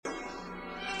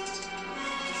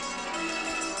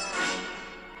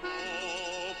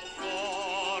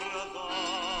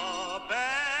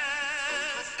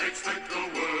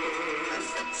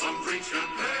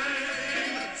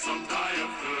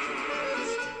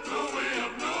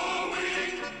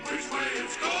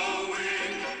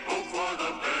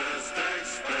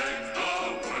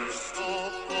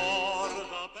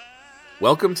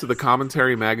Welcome to the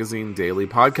Commentary Magazine Daily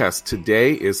Podcast.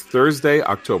 Today is Thursday,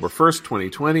 October 1st,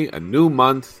 2020, a new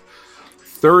month,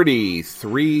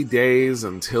 33 days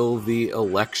until the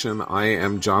election. I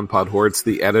am John Podhoretz,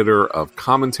 the editor of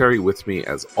Commentary. With me,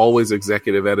 as always,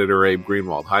 executive editor Abe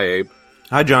Greenwald. Hi, Abe.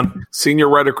 Hi, John. Senior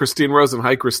writer Christine Rosen.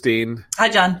 Hi, Christine. Hi,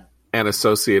 John. And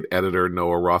associate editor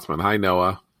Noah Rothman. Hi,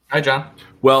 Noah. Hi, John.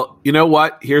 Well, you know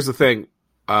what? Here's the thing.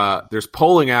 There's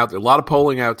polling out. There's a lot of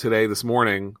polling out today, this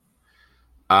morning,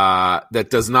 that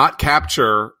does not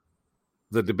capture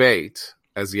the debate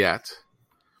as yet,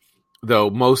 though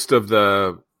most of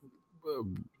the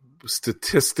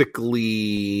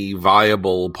statistically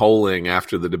viable polling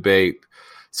after the debate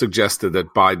suggested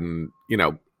that Biden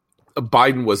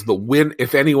was the win.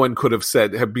 If anyone could have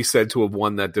be said to have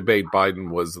won that debate,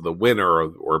 Biden was the winner,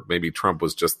 or maybe Trump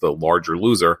was just the larger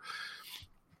loser.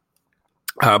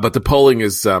 But the polling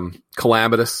is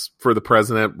calamitous for the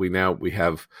president. We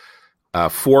have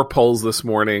 4 polls this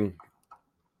morning.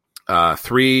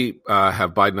 3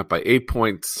 have Biden up by 8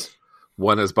 points.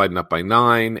 1 has Biden up by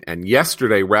 9. And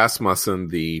yesterday, Rasmussen,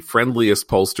 the friendliest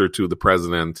pollster to the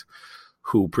president,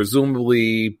 who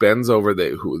presumably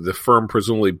the firm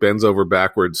presumably bends over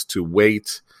backwards to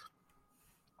weight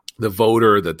the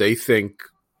voter that they think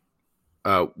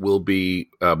will be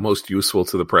most useful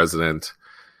to the president,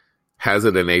 has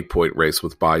it an 8-point race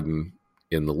with Biden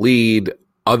in the lead.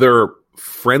 Other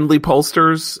friendly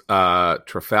pollsters,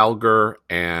 Trafalgar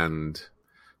and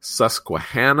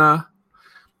Susquehanna,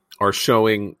 are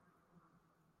showing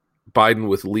Biden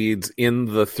with leads in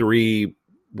the 3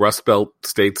 Rust Belt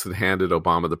states that handed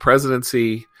Obama the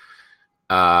presidency.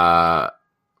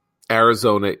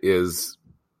 Arizona is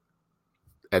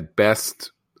at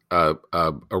best a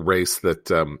race that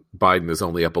Biden is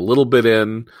only up a little bit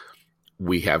in.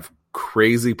 We have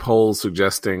crazy polls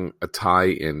suggesting a tie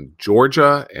in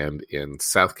Georgia and in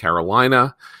South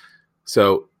Carolina.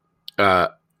 So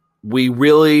we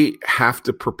really have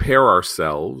to prepare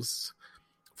ourselves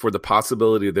for the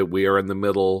possibility that we are in the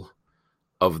middle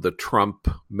of the Trump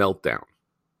meltdown.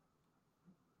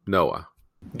 Noah.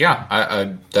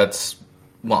 Yeah, that's,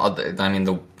 well, I mean,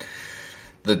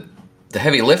 the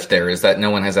heavy lift there is that no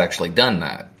one has actually done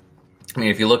that. I mean,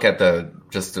 if you look at the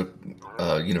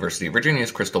University of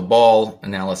Virginia's crystal ball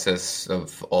analysis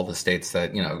of all the states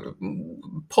that,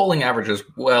 polling averages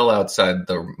well outside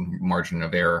the margin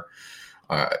of error,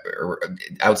 or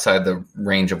outside the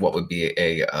range of what would be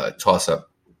a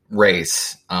toss-up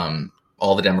race.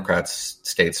 All the Democrats'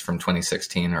 states from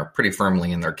 2016 are pretty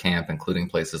firmly in their camp, including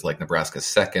places like Nebraska's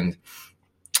second.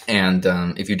 And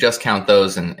if you just count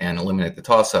those and eliminate the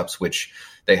toss-ups, which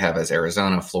they have as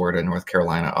Arizona, Florida, North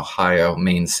Carolina, Ohio,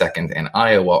 Maine second, and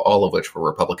Iowa, all of which were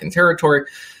Republican territory,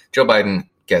 Joe Biden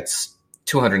gets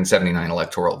 279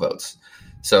 electoral votes.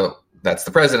 So that's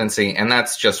the presidency, and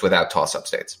that's just without toss-up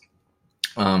states.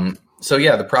 So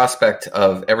yeah, the prospect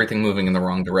of everything moving in the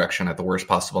wrong direction at the worst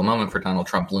possible moment for Donald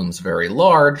Trump looms very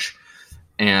large,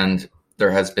 and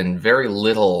there has been very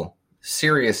little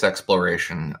serious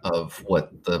exploration of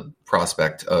what the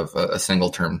prospect of a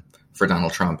single term for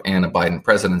Donald Trump and a Biden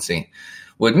presidency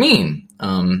would mean.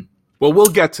 Well, we'll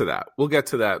get to that. We'll get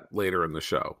to that later in the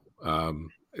show,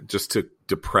 just to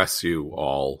depress you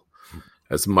all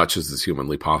as much as is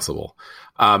humanly possible.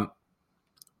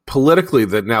 Politically,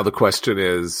 now the question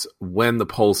is when the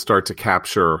polls start to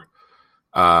capture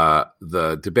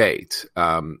the debate.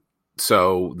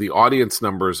 So the audience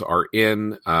numbers are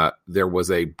in. There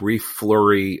was a brief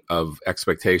flurry of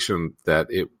expectation that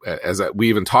as we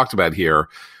even talked about here,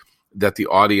 that the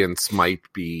audience might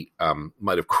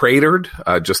have cratered,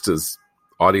 just as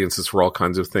audiences for all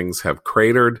kinds of things have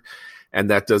cratered. And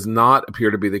that does not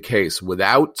appear to be the case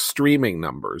without streaming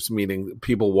numbers, meaning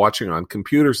people watching on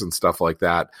computers and stuff like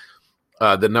that.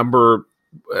 The number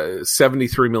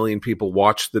 73 million people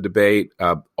watched the debate.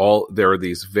 There are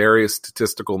these various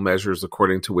statistical measures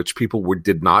according to which people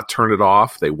did not turn it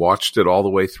off. They watched it all the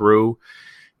way through.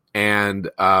 And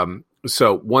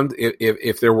so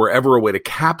if there were ever a way to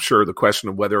capture the question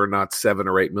of whether or not 7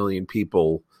 or 8 million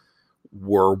people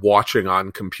were watching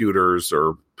on computers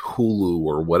or Hulu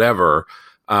or whatever,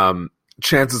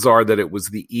 chances are that it was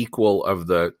the equal of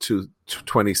the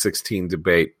 2016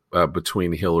 debate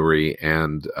between Hillary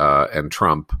and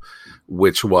Trump,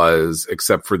 which was,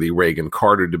 except for the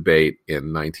Reagan-Carter debate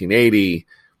in 1980,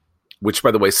 which,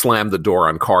 by the way, slammed the door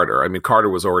on Carter. I mean, Carter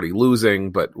was already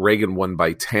losing, but Reagan won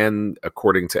by 10,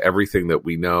 according to everything that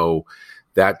we know.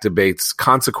 That debate's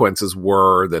consequences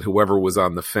were that whoever was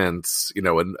on the fence,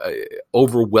 an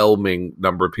overwhelming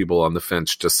number of people on the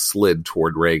fence just slid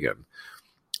toward Reagan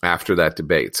after that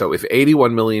debate. So if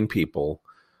 81 million people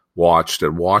watched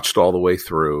all the way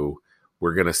through,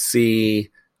 we're going to see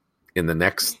in the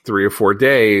next 3 or 4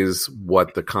 days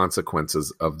what the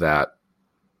consequences of that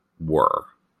were.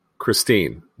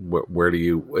 Christine, where do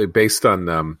you, based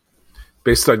on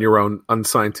your own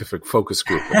unscientific focus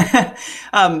group?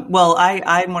 Well,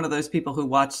 I'm one of those people who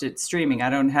watched it streaming. I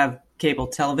don't have cable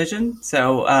television,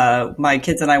 so my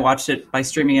kids and I watched it by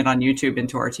streaming it on YouTube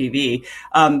into our TV.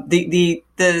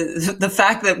 The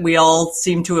fact that we all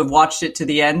seem to have watched it to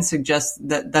the end suggests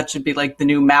that should be like the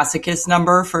new masochist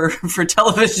number for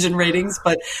television ratings.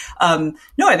 But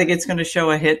no, I think it's going to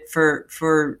show a hit for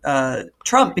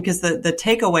Trump, because the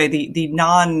takeaway, the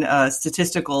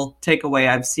non-statistical takeaway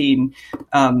I've seen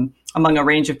among a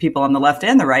range of people on the left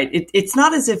and the right, it's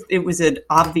not as if it was an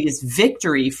obvious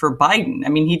victory for Biden. I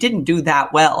mean, he didn't do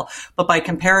that well, but by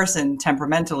comparison,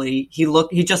 temperamentally,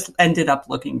 he just ended up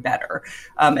looking better.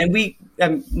 And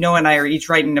Noah and I are each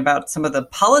writing about some of the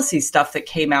policy stuff that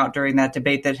came out during that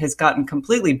debate that has gotten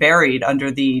completely buried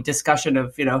under the discussion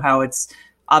of, how it's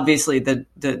obviously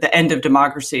the end of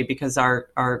democracy because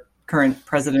our current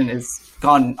president is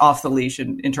gone off the leash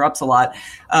and interrupts a lot.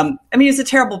 It's a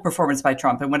terrible performance by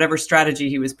Trump, and whatever strategy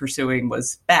he was pursuing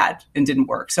was bad and didn't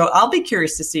work. So I'll be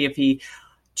curious to see if he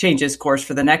changes course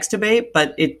for the next debate,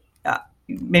 but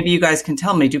maybe you guys can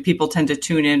tell me, do people tend to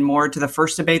tune in more to the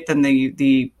first debate than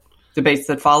the debates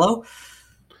that follow?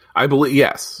 I believe,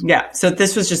 yes. Yeah. So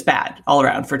this was just bad all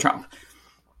around for Trump.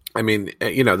 I mean,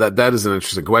 that is an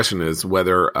interesting question: is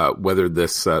whether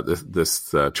this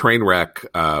train wreck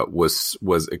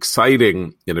was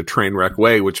exciting in a train wreck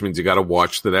way, which means you got to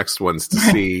watch the next ones to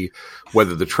see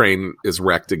whether the train is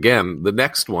wrecked again. The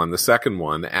next one, the second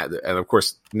one, and of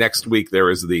course next week there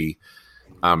is the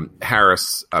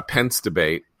Harris Pence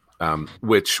debate,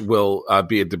 which will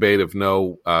be a debate of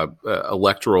no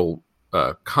electoral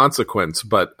consequence,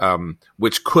 but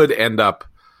which could end up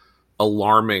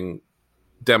alarming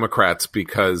Democrats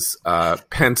because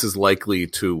Pence is likely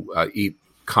to eat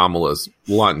Kamala's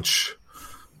lunch,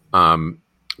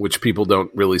 which people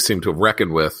don't really seem to have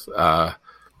reckoned with. But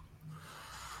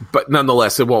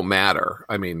nonetheless, it won't matter.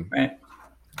 I mean, right.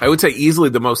 I would say easily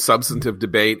the most substantive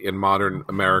debate in modern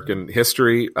American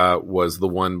history was the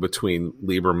one between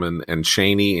Lieberman and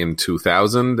Cheney in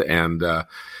 2000, and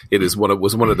it was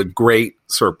one of the great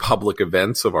sort of public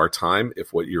events of our time.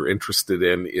 If what you're interested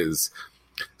in is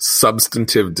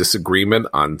substantive disagreement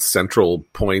on central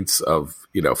points of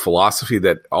philosophy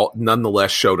that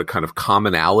nonetheless showed a kind of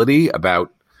commonality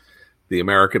about the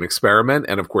American experiment,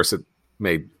 and of course it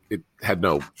made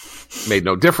no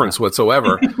difference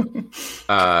whatsoever.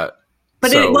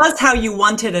 But it was how you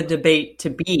wanted a debate to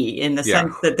be, in the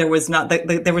sense that there was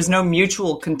there was no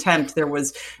mutual contempt. There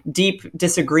was deep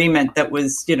disagreement that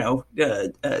was,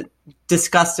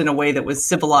 discussed in a way that was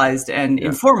civilized and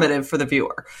informative for the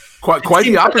viewer. Quite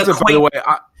the opposite, by the way.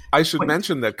 I should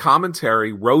mention that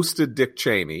Commentary roasted Dick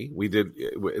Cheney. We did.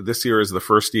 This year is the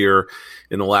first year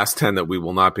in the last 10 that we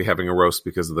will not be having a roast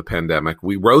because of the pandemic.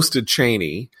 We roasted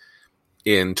Cheney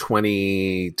in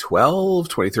 2012,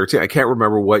 2013, I can't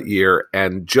remember what year,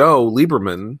 and Joe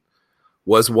Lieberman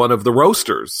was one of the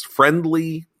roasters.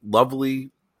 Friendly,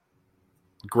 lovely,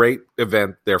 great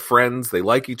event. They're friends, they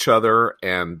like each other,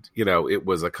 and, it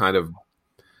was a kind of,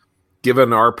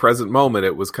 given our present moment,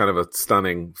 it was kind of a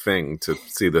stunning thing to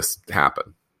see this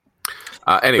happen.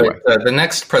 Anyway. But, the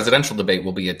next presidential debate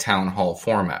will be a town hall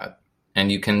format,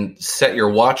 and you can set your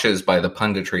watches by the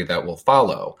punditry that will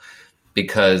follow,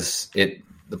 because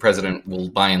the president will,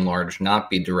 by and large, not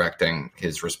be directing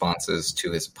his responses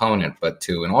to his opponent, but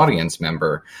to an audience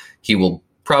member. He will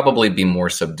probably be more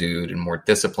subdued and more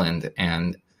disciplined,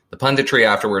 and the punditry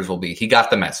afterwards will be, he got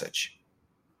the message.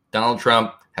 Donald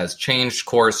Trump has changed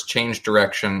course, changed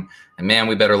direction, and man,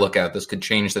 we better look out. This could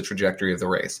change the trajectory of the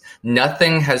race.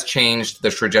 Nothing has changed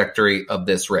the trajectory of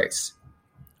this race.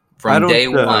 From day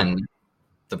one,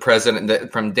 the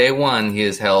president, from day one, Joe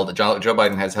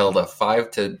Biden has held a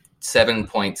 5 to 7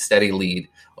 point steady lead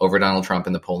over Donald Trump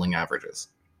in the polling averages.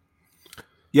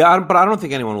 Yeah, but I don't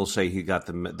think anyone will say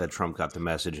that Trump got the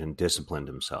message and disciplined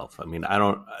himself. I mean, I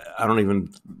don't even.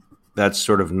 That's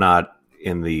sort of not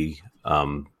in the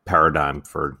paradigm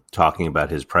for talking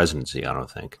about his presidency. I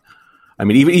don't think. I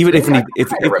mean, even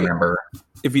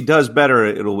if he does better,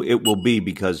 it will be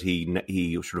because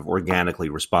he sort of organically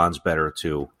responds better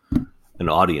to an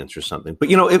audience or something. But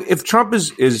if Trump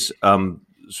is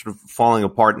sort of falling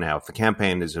apart now, if the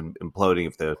campaign is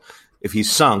imploding, if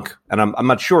he's sunk, and I'm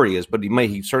not sure he is, but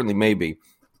he certainly may be,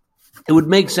 it would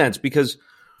make sense, because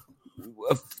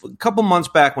a couple months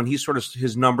back when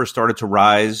his numbers started to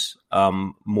rise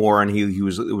more, and it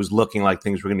was looking like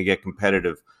things were going to get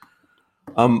competitive.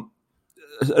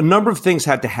 a number of things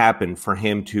had to happen for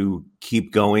him to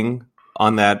keep going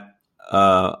on that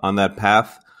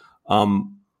path.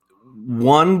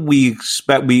 One,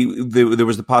 there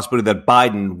was the possibility that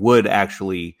Biden would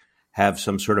actually have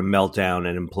some sort of meltdown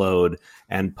and implode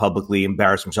and publicly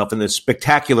embarrass himself in this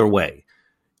spectacular way.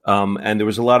 And there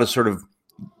was a lot of sort of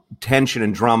tension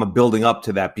and drama building up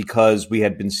to that because we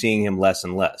had been seeing him less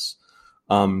and less.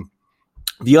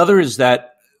 The other is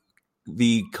that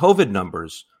the COVID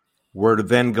numbers were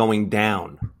then going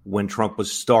down when Trump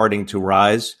was starting to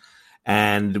rise.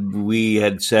 And we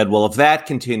had said, well, if that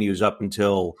continues up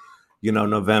until,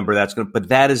 November, but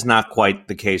that is not quite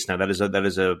the case now. That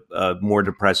is a more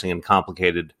depressing and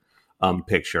complicated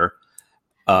picture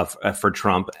for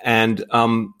Trump. And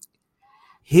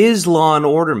his law and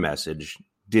order message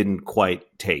didn't quite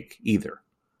take either.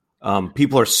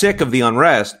 People are sick of the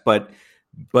unrest, but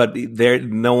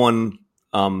no one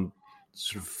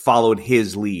sort of followed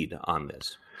his lead on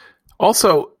this.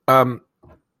 Also,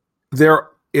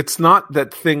 it's not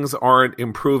that things aren't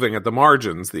improving at the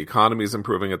margins. The economy is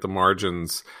improving at the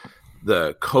margins.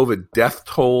 The COVID death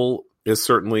toll is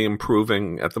certainly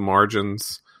improving at the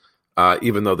margins,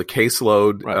 even though the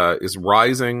caseload is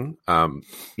rising.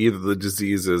 Either the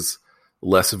disease is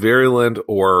less virulent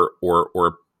or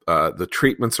the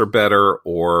treatments are better,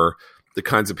 or the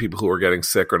kinds of people who are getting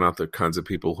sick are not the kinds of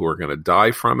people who are going to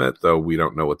die from it, though we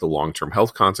don't know what the long-term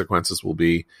health consequences will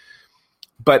be.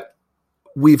 But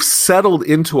we've settled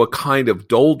into a kind of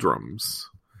doldrums.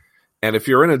 And if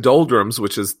you're in a doldrums,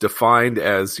 which is defined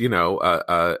as,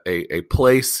 a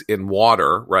place in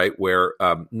water, right, where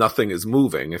nothing is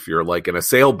moving. If you're like in a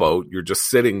sailboat, you're just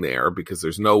sitting there because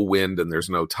there's no wind and there's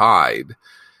no tide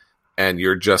and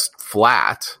you're just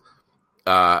flat.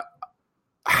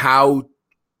 How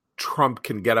Trump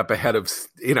can get up ahead of,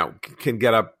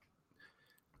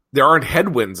 there aren't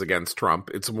headwinds against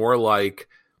Trump. It's more like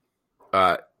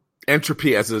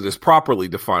entropy as it is properly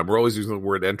defined. We're always using the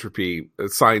word entropy,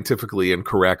 scientifically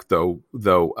incorrect, though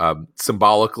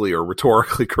symbolically or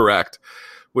rhetorically correct,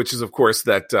 which is, of course,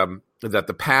 that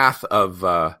the path of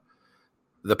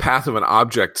an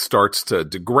object starts to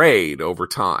degrade over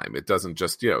time. It doesn't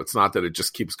just, it's not that it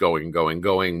just keeps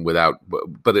going without,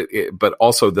 but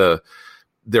also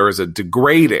there is a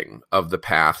degrading of the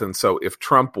path. And so if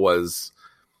Trump was,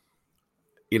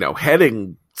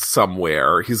 heading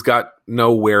somewhere, he's got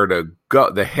nowhere to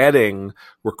go. The heading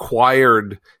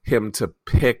required him to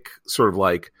pick sort of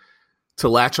like to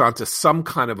latch onto some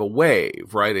kind of a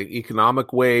wave, right? An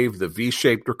economic wave, the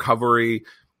V-shaped recovery,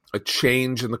 a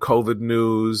change in the COVID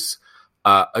news,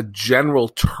 a general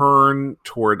turn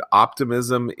toward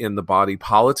optimism in the body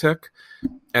politic.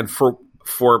 And for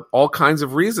all kinds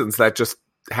of reasons, that just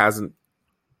hasn't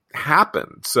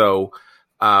happened. So,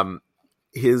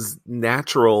 his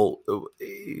natural,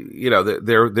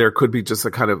 there could be just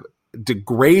a kind of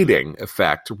degrading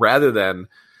effect rather than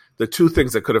the two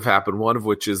things that could have happened, one of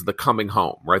which is the coming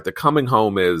home, right? The coming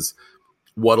home is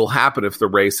what'll happen if the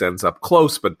race ends up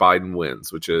close, but Biden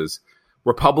wins, which is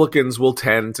Republicans will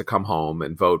tend to come home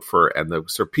and vote for, and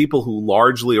so people who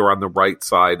largely are on the right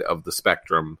side of the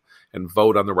spectrum and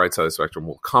vote on the right side of the spectrum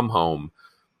will come home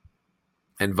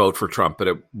and vote for Trump, but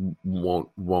it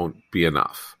won't be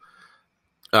enough.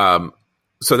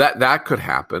 So that could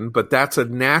happen, but that's a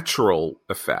natural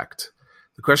effect.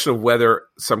 The question of whether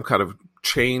some kind of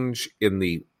change in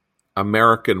the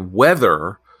American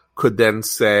weather could then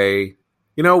say,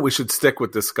 we should stick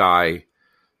with this guy.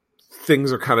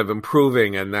 Things are kind of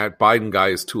improving and that Biden guy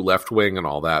is too left-wing and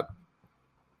all that.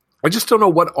 I just don't know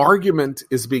what argument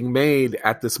is being made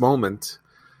at this moment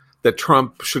that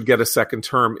Trump should get a second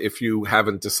term if you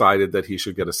haven't decided that he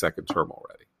should get a second term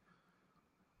already.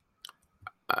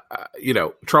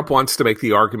 Trump wants to make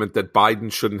the argument that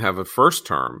Biden shouldn't have a first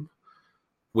term,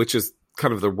 which is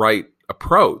kind of the right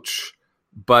approach,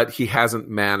 but he hasn't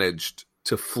managed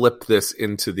to flip this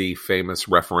into the famous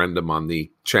referendum on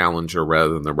the challenger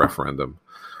rather than the referendum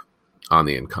on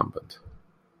the incumbent.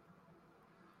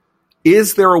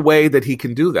 Is there a way that he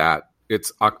can do that?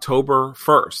 It's October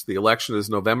 1st. The election is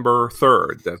November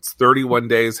 3rd. That's 31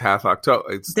 days, half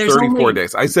October. It's 34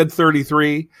 days. I said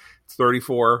 33. It's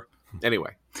 34.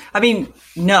 Anyway.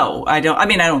 No, I don't. I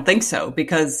don't think so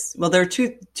because, there are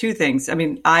two things.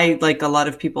 I, like a lot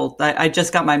of people, I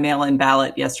just got my mail-in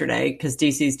ballot yesterday because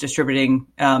DC's distributing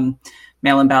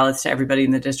mail-in ballots to everybody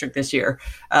in the district this year.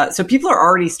 So people are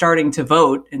already starting to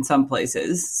vote in some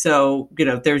places. So,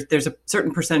 there's a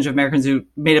certain percentage of Americans who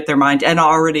made up their mind and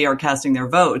already are casting their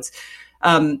votes.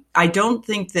 I don't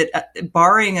think that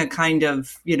barring a kind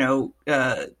of,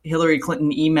 Hillary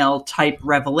Clinton email type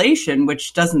revelation,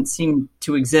 which doesn't seem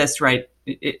to exist right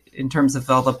in terms of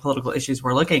all the political issues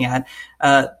we're looking at,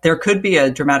 there could be a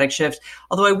dramatic shift.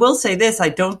 Although I will say this, I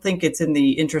don't think it's in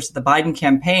the interest of the Biden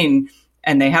campaign,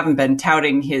 and they haven't been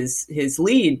touting his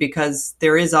lead, because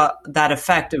there is that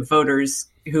effect of voters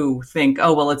who think,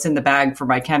 oh, well, it's in the bag for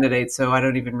my candidate, so I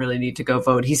don't even really need to go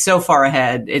vote. He's so far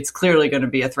ahead. It's clearly going to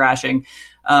be a thrashing.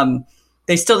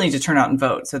 They still need to turn out and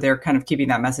vote. So they're kind of keeping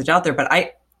that message out there. But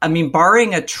I mean,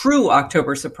 barring a true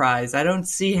October surprise, I don't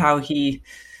see how he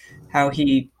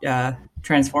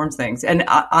transforms things. And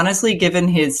honestly, given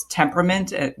his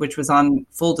temperament, which was on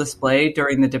full display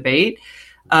during the debate,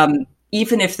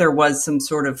 even if there was some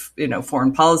sort of,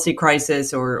 foreign policy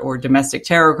crisis or domestic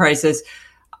terror crisis,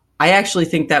 I actually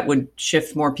think that would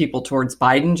shift more people towards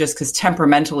Biden, just because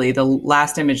temperamentally, the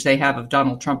last image they have of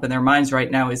Donald Trump in their minds right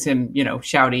now is him,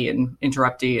 shouty and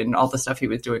interrupty and all the stuff he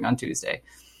was doing on Tuesday.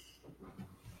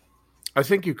 I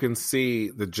think you can see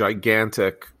the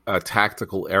gigantic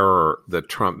tactical error that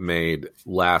Trump made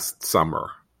last summer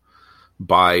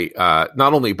by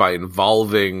not only by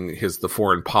involving the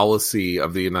foreign policy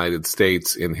of the United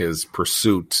States in his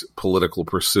political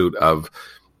pursuit of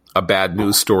a bad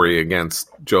news story against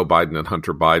Joe Biden and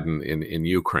Hunter Biden in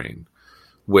Ukraine,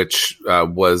 which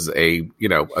was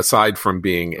aside from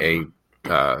being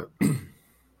a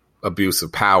abuse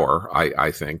of power,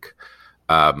 I think,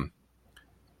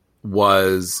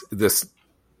 was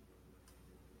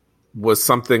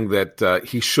something that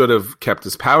he should have kept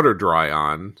his powder dry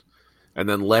on, and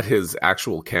then let his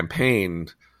actual campaign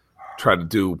try to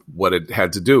do what it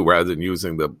had to do, rather than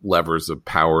using the levers of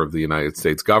power of the United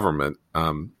States government,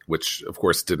 which of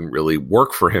course didn't really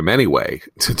work for him anyway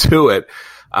to do it,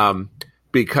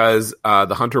 because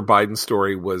the Hunter Biden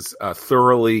story was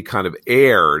thoroughly kind of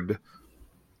aired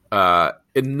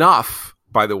enough,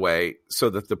 by the way, so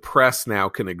that the press now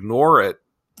can ignore it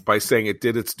by saying it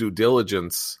did its due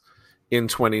diligence in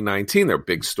 2019. Their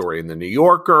big story in the New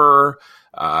Yorker.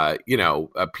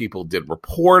 People did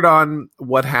report on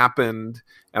what happened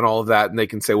and all of that, and they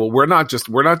can say, well, we're not just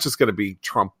going to be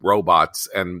Trump robots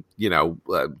and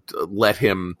let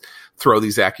him throw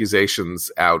these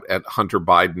accusations out at Hunter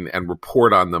Biden and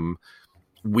report on them.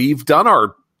 We've done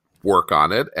our work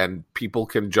on it, and people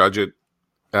can judge it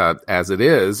as it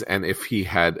is. And if he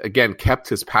had again kept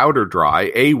his powder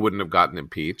dry, A, wouldn't have gotten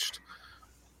impeached,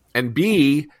 and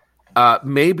B,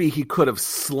 maybe he could have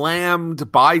slammed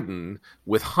Biden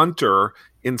with Hunter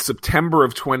in September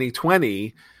of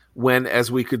 2020, when, as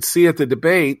we could see at the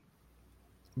debate,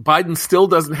 Biden still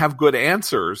doesn't have good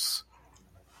answers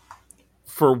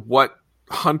for what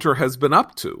Hunter has been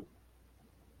up to,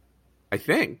 I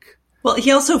think. Well,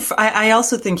 I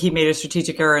also think he made a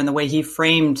strategic error in the way he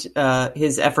framed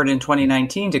his effort in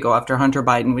 2019 to go after Hunter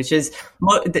Biden, which is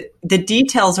the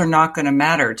details are not going to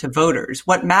matter to voters.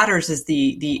 What matters is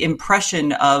the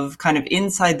impression of kind of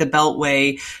inside the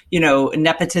Beltway,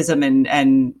 nepotism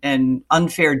and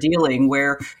unfair dealing,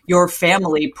 where your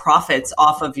family profits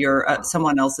off of your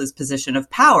someone else's position of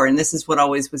power. And this is what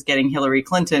always was getting Hillary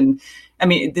Clinton. I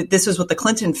mean, this is what the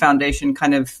Clinton Foundation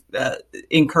kind of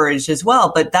encouraged as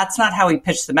well, but that's not how he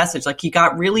pitched the message. Like, he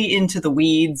got really into the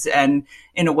weeds, and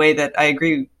in a way that I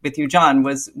agree with you, John,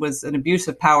 was an abuse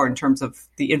of power in terms of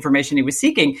the information he was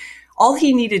seeking. All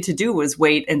he needed to do was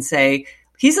wait and say,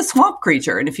 he's a swamp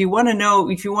creature. And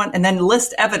and then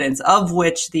list evidence, of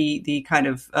which the kind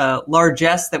of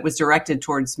largesse that was directed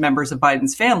towards members of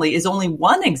Biden's family is only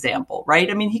one example, right?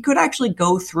 I mean, he could actually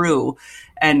go through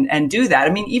and do that.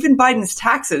 I mean, even Biden's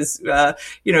taxes,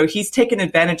 he's taken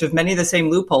advantage of many of the same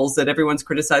loopholes that everyone's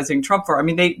criticizing Trump for. I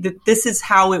mean, this is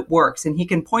how it works. And he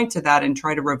can point to that and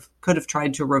could have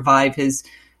tried to revive his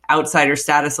outsider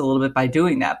status a little bit by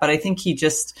doing that. But I think he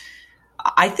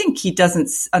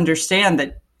doesn't understand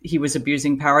that he was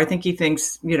abusing power. I think he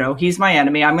thinks, he's my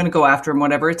enemy. I'm going to go after him,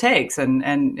 whatever it takes.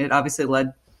 And it obviously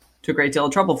led to a great deal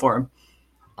of trouble for him.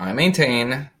 I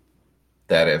maintain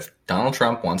that if Donald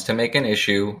Trump wants to make an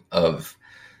issue of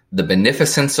the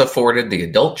beneficence afforded the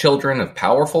adult children of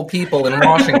powerful people in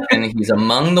Washington, he's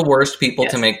among the worst people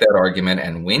to make that argument.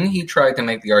 And when he tried to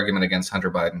make the argument against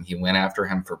Hunter Biden, he went after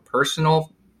him for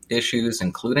personal issues,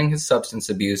 including his substance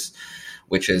abuse,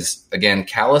 which is, again,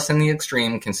 callous in the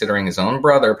extreme, considering his own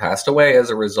brother passed away as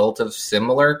a result of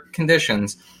similar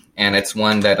conditions. And it's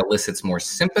one that elicits more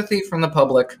sympathy from the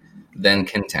public than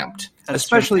contempt.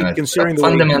 Especially considering the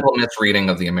fundamental misreading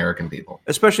of the American people.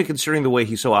 Especially considering the way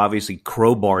he so obviously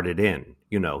crowbarred it in.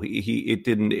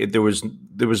 There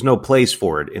was no place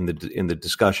for it in the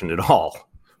discussion at all.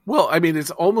 Well, I mean,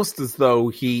 it's almost as though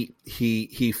he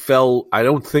fell. I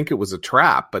don't think it was a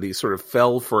trap, but he sort of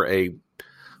fell for a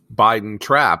Biden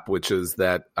trap, which is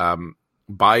that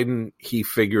Biden, he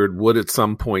figured, would at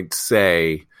some point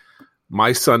say,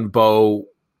 my son Beau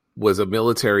was a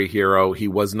military hero. He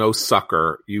was no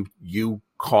sucker. You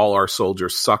call our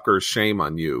soldiers suckers, shame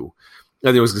on you.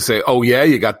 And he was going to say, oh yeah,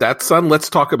 you got that son? Let's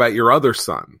talk about your other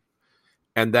son.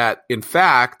 And that, in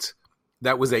fact,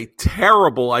 that was a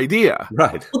terrible idea.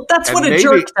 Right. Well, that's what a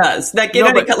jerk does.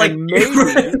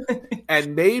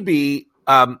 Maybe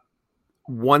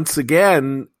once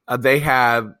again, they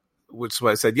had, which is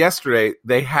what I said yesterday,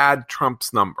 they had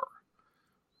Trump's number.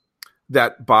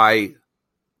 That the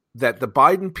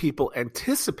Biden people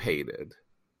anticipated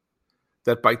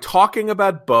that by talking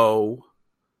about Beau,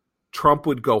 Trump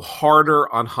would go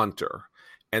harder on Hunter.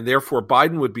 And therefore,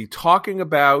 Biden would be talking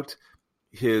about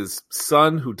his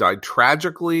son who died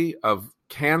tragically of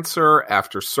cancer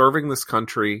after serving this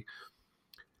country.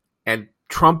 And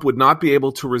Trump would not be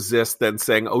able to resist then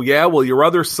saying, oh yeah, well, your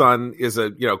other son is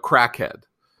a, crackhead.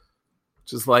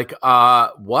 Which is like,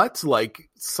 what? Like,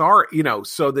 sorry,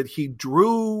 so that he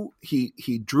drew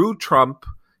Trump,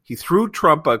 he threw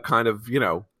Trump a kind of,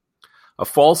 a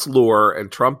false lure,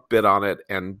 and Trump bit on it.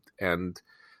 And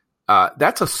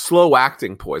that's a slow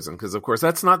acting poison, because of course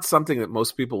that's not something that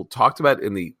most people talked about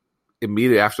in the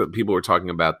immediate after. People were talking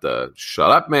about the Shut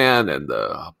Up Man and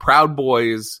the Proud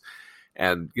Boys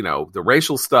and, the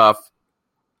racial stuff.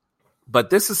 But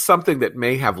this is something that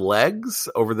may have legs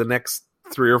over the next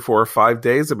 3 or 4 or 5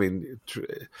 days. I mean,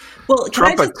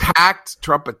 Trump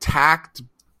attacked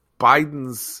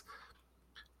Biden's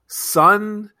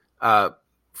son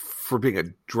for being a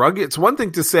drug. It's one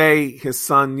thing to say his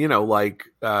son,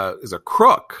 is a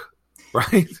crook,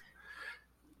 right?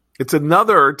 It's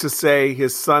another to say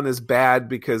his son is bad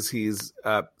because he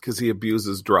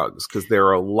abuses drugs. Because there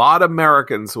are a lot of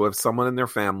Americans who have someone in their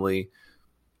family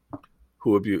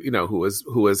who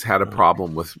has had a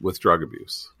problem with drug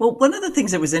abuse. Well, one of the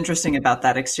things that was interesting about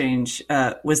that exchange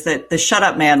was that the "Shut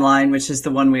Up Man" line, which is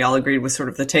the one we all agreed was sort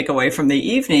of the takeaway from the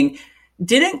evening,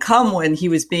 didn't come when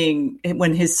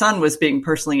his son was being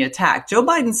personally attacked. Joe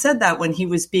Biden said that when he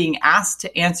was being asked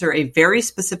to answer a very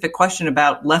specific question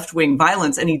about left-wing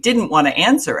violence, and he didn't want to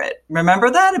answer it. Remember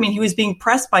that? I mean, he was being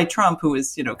pressed by Trump, who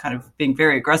was, kind of being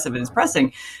very aggressive in his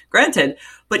pressing, granted,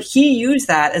 but he used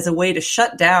that as a way to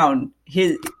shut down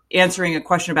his answering a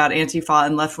question about Antifa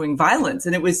and left-wing violence.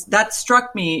 And that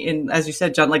struck me in, as you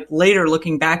said, John, like later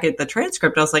looking back at the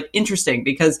transcript, I was like, interesting,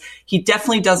 because he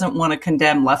definitely doesn't want to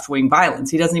condemn left-wing violence.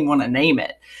 He doesn't even want to name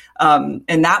it.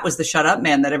 And that was the "Shut Up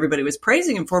Man" that everybody was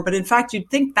praising him for. But in fact, you'd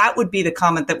think that would be the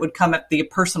comment that would come at the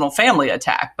personal family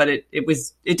attack, but it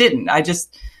didn't. I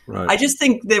just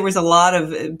think there was a lot of,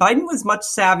 Biden was much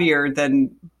savvier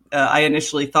than I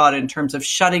initially thought in terms of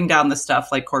shutting down the stuff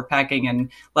like court packing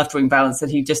and left-wing violence that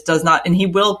he just does not, and he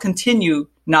will continue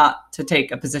not to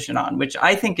take a position on, which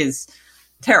I think is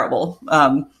terrible,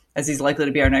 as he's likely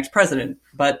to be our next president.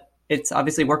 But it's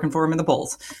obviously working for him in the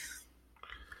polls.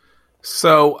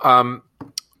 So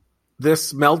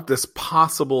this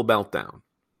possible meltdown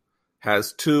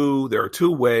there are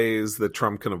two ways that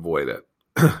Trump can avoid it.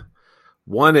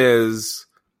 One is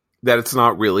that it's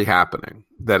not really happening,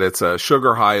 that it's a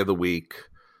sugar high of the week,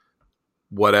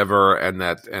 whatever, and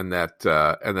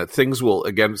that things will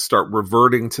again start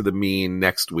reverting to the mean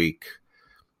next week,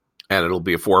 and it'll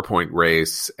be a 4-point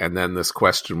race, and then this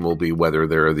question will be whether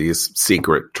there are these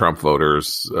secret Trump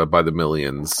voters by the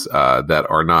millions that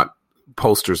are not,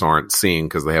 posters aren't seeing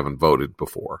because they haven't voted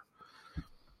before.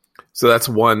 So that's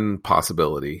one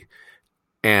possibility,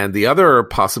 and the other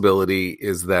possibility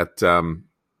is that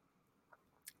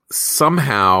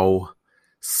somehow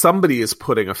somebody is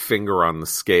putting a finger on the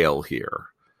scale here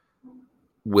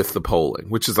with the polling,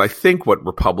 which is, I think, what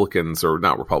Republicans, or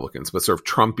not Republicans, but sort of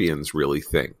Trumpians really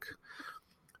think,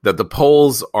 that the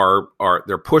polls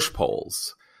they're push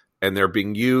polls, and they're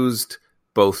being used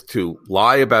both to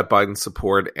lie about Biden's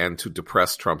support and to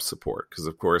depress Trump's support. Because,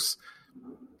 of course,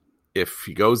 if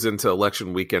he goes into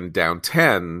election weekend down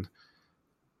 10,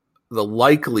 the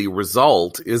likely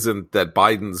result isn't that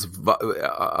Biden's,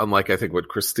 unlike I think what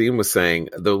Christine was saying,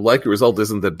 the likely result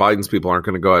isn't that Biden's people aren't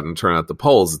going to go out and turn out the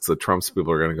polls. It's that Trump's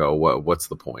people are going to go, what's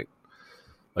the point?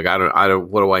 Like, I don't,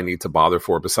 what do I need to bother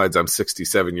for? Besides, I'm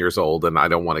 67 years old and I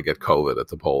don't want to get COVID at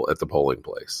the polling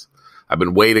place. I've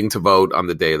been waiting to vote on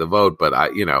the day of the vote, but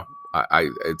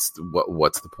it's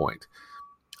what's the point?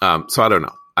 So I don't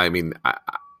know. I mean, I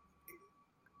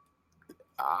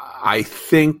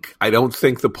don't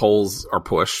think the polls are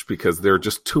pushed because there are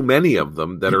just too many of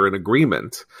them that are in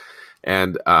agreement.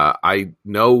 And I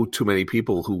know too many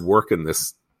people who work in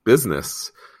this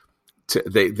business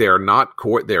they're not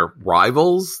they're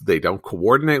rivals. They don't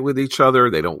coordinate with each other.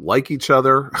 They don't like each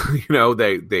other.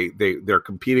 They're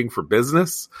competing for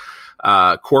business,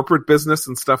 corporate business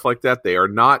and stuff like that. They are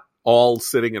not all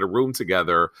sitting in a room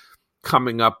together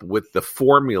coming up with the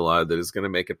formula that is going to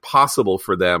make it possible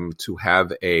for them to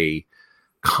have a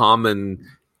common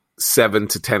 7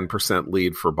 to 10%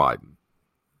 lead for Biden.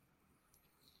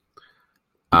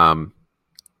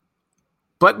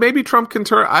 But maybe Trump can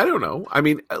turn, I don't know. I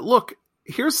mean, look,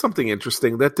 here's something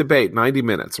interesting. That debate, 90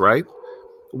 minutes, right?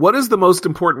 What is the most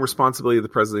important responsibility of the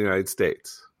President of the United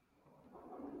States?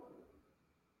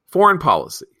 Foreign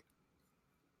policy.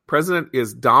 President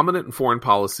is dominant in foreign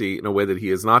policy in a way that he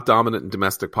is not dominant in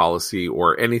domestic policy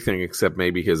or anything except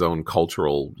maybe his own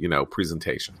cultural,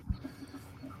 presentation.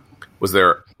 Was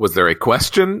there a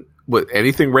question?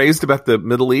 Anything raised about the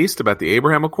Middle East, about the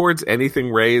Abraham Accords? Anything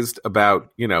raised about,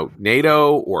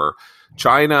 NATO or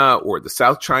China or the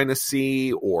South China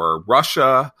Sea or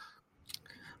Russia?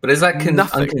 But is that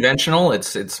unconventional?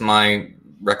 It's my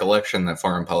recollection that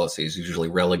foreign policy is usually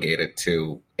relegated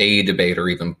to a debate or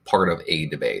even part of a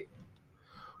debate.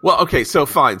 Well, okay, so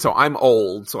fine. So I'm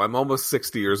old. So I'm almost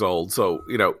 60 years old. So,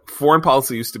 foreign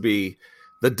policy used to be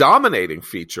the dominating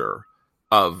feature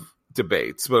of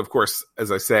debates. But of course,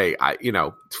 as I say,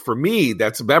 for me,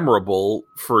 that's memorable.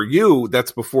 For you,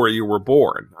 that's before you were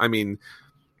born. I mean,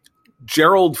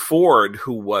 Gerald Ford,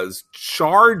 who was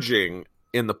charging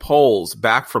in the polls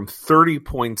back from 30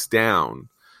 points down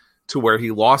to where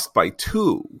he lost by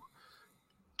 2,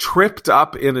 tripped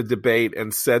up in a debate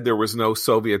and said there was no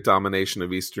Soviet domination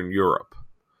of Eastern Europe.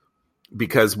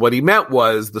 Because what he meant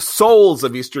was the souls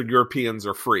of Eastern Europeans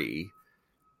are free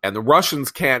and the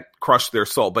Russians can't crush their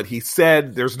soul. But he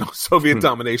said there's no Soviet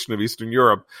domination of Eastern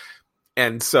Europe.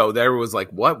 And so there was like,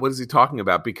 what is he talking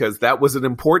about? Because that was an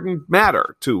important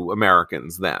matter to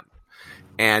Americans then.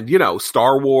 And,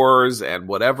 Star Wars and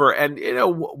whatever. And,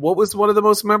 what was one of the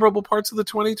most memorable parts of the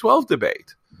 2012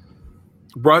 debate?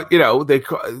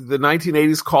 The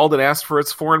 1980s called and asked for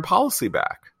its foreign policy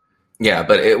back. Yeah,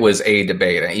 but it was a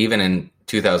debate. Even in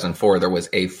 2004, there was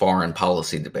a foreign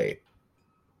policy debate,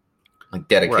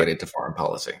 dedicated to foreign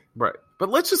policy. Right. But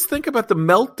let's just think about the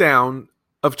meltdown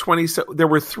of there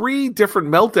were 3 different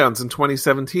meltdowns in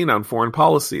 2017 on foreign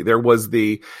policy. There was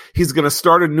he's going to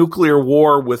start a nuclear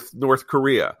war with North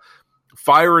Korea.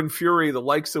 Fire and fury, the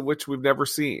likes of which we've never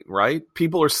seen, right?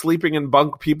 People are sleeping in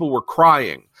bunk. People were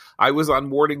crying. I was on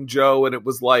Morning Joe and it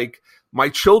was like, my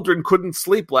children couldn't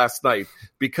sleep last night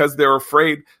because they're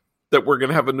afraid that we're going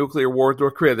to have a nuclear war with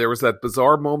North Korea. There was that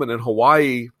bizarre moment in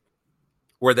Hawaii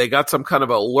where they got some kind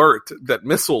of alert that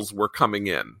missiles were coming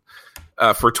in.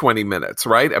 For 20 minutes,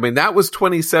 right? I mean, that was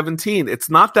 2017. It's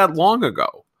not that long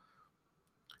ago.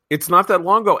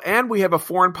 And we have a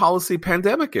foreign policy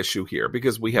pandemic issue here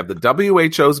because we have the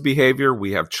WHO's behavior.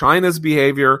 We have China's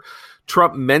behavior.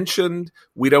 Trump mentioned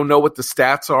we don't know what the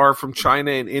stats are from China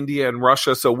and India and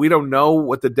Russia. So we don't know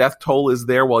what the death toll is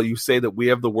there while you say that we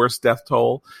have the worst death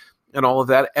toll and all of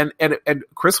that. And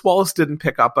Chris Wallace didn't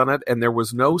pick up on it. And there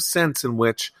was no sense in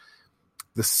which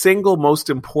the single most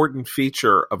important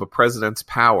feature of a president's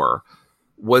power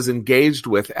was engaged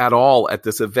with at all at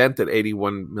this event that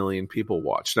 81 million people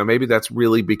watched. Now, maybe that's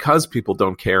really because people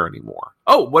don't care anymore.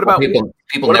 Oh, what about people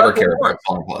never care about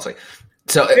foreign policy.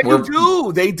 So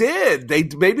they did.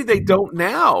 Maybe they don't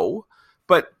now,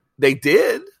 but they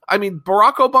did. I mean,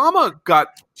 Barack Obama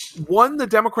won the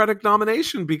Democratic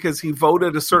nomination because he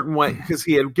voted a certain way, because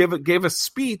he had gave a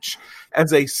speech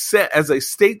as a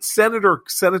state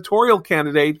senatorial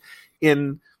candidate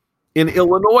in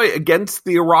Illinois against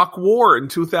the Iraq War in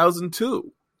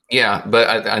 2002. Yeah,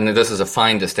 but I know this is a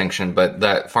fine distinction, but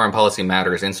that foreign policy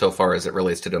matters insofar as it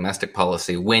relates to domestic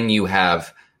policy when you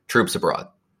have troops abroad.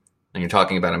 And you're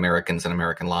talking about Americans and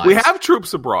American lives. We have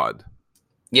troops abroad.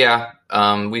 Yeah,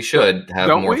 we should have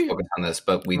more focus on this,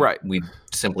 but we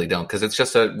simply don't, because it's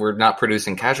just we're not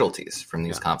producing casualties from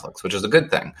these conflicts, which is a good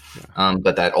thing. Yeah.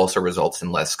 But that also results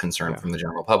in less concern from the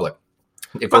general public.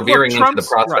 If we're veering into the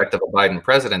prospect of a Biden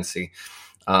presidency,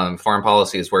 foreign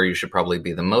policy is where you should probably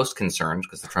be the most concerned,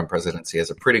 because the Trump presidency has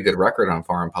a pretty good record on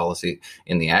foreign policy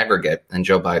in the aggregate, and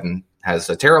Joe Biden has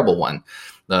a terrible one.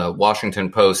 The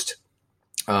Washington Post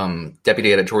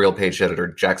deputy editorial page editor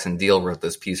Jackson Deal wrote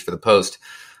this piece for the Post,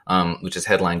 which is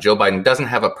headlined, "Joe Biden doesn't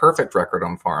have a perfect record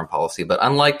on foreign policy, but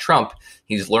unlike Trump,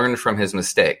 he's learned from his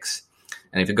mistakes."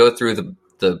 And if you go through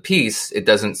the piece, it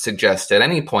doesn't suggest at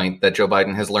any point that Joe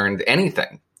Biden has learned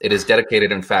anything. It is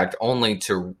dedicated, in fact, only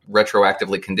to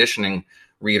retroactively conditioning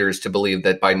readers to believe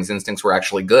that Biden's instincts were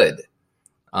actually good.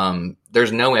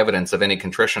 There's no evidence of any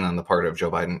contrition on the part of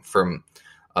Joe Biden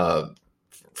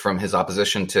from his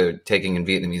opposition to taking in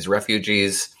Vietnamese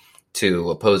refugees, to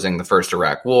opposing the first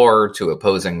Iraq War, to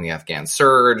opposing the Afghan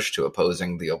surge, to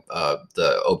opposing the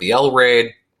OBL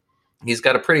raid. He's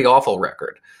got a pretty awful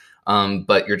record.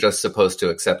 But you're just supposed to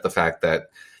accept the fact that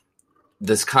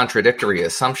this contradictory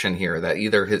assumption here that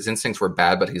either his instincts were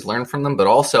bad, but he's learned from them, but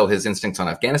also his instincts on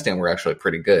Afghanistan were actually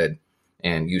pretty good.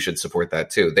 And you should support that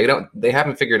too. They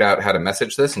haven't figured out how to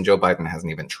message this, and Joe Biden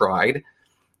hasn't even tried,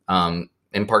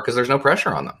 in part because there's no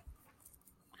pressure on them.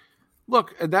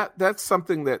 Look, that's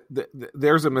something that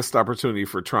there's a missed opportunity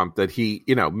for Trump that he,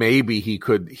 maybe he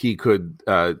could in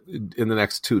the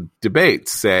next two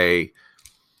debates say,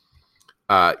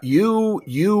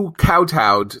 you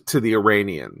kowtowed to the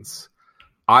Iranians.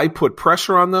 I put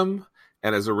pressure on them,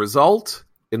 and as a result,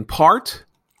 in part,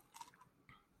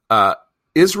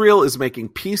 Israel is making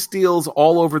peace deals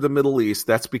all over the Middle East.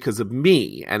 That's because of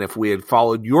me. And if we had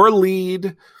followed your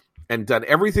lead and done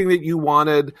everything that you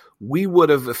wanted, we would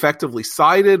have effectively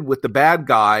sided with the bad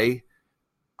guy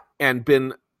and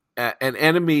been an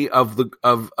enemy of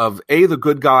the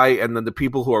good guy, and then the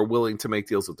people who are willing to make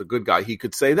deals with the good guy. He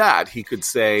could say that. He could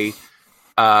say,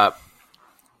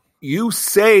 you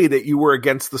say that you were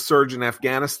against the surge in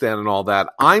Afghanistan and all that.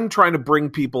 I'm trying to bring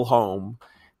people home,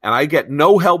 and I get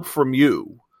no help from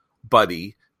you,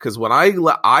 buddy. Because when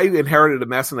I inherited a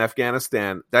mess in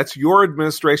Afghanistan, that's your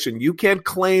administration. You can't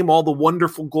claim all the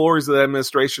wonderful glories of that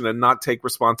administration and not take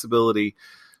responsibility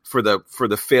for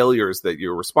the failures that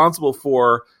you're responsible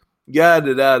for.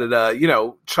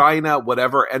 China,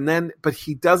 whatever. But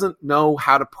he doesn't know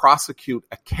how to prosecute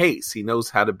a case. He knows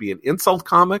how to be an insult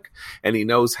comic, and he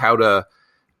knows how to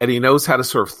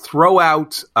sort of throw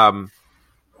out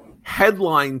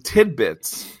headline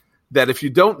tidbits that if you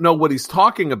don't know what he's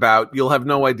talking about, you'll have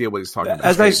no idea what he's talking about.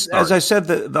 As I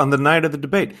said on the night of the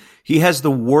debate, he has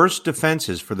the worst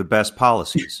defenses for the best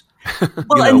policies.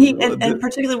 Well, and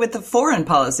particularly with the foreign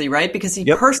policy, right? Because he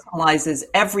personalizes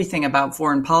everything about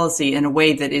foreign policy in a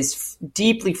way that is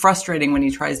deeply frustrating when he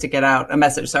tries to get out a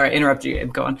message. Sorry, I interrupted you.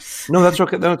 Go on. No, that's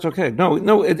okay. That's okay.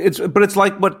 No, it's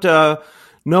like what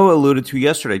Noah alluded to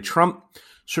yesterday. Trump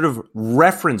sort of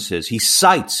references, he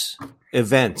cites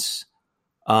events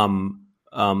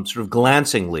sort of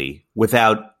glancingly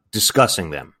without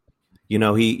discussing them.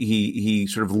 He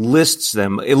sort of lists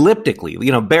them elliptically,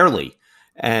 barely.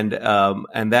 And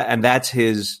that's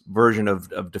his version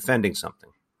of defending something.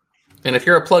 And if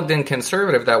you're a plugged-in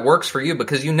conservative, that works for you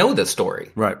because you know the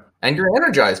story. Right. And you're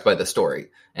energized by the story.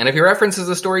 And if he references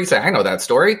the story, you say, I know that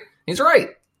story. He's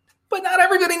right. But not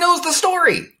everybody knows the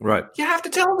story. Right. You have to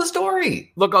tell the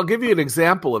story. Look, I'll give you an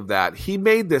example of that. He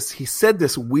said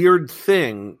this weird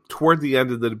thing toward the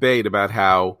end of the debate about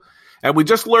how, and we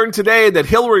just learned today that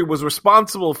Hillary was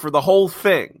responsible for the whole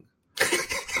thing.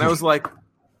 And I was like,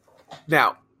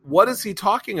 now, what is he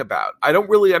talking about? I don't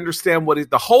really understand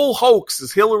the whole hoax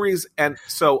is Hillary's. And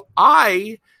so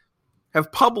I have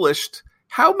published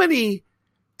how many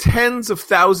tens of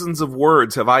thousands of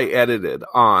words have I edited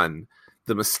on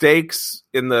the mistakes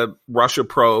in the Russia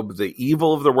probe, the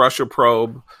evil of the Russia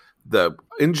probe, the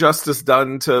injustice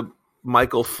done to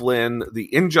Michael Flynn,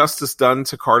 the injustice done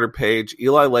to Carter Page.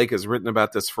 Eli Lake has written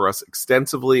about this for us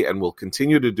extensively and will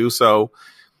continue to do so.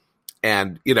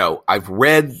 And, I've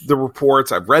read the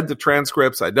reports, I've read the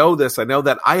transcripts, I know this, I know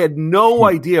that. I had no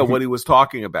idea what he was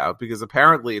talking about because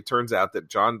apparently it turns out that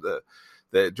John,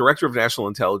 the director of national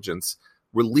intelligence,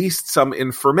 released some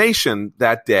information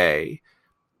that day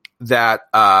that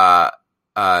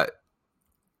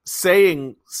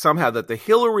saying somehow that the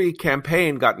Hillary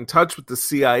campaign got in touch with the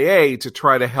CIA to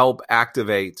try to help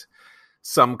activate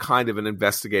some kind of an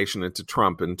investigation into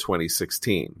Trump in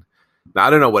 2016. Now,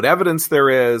 I don't know what evidence there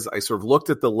is. I sort of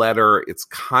looked at the letter. It's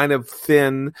kind of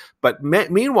thin. But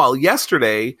meanwhile,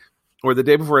 yesterday, or the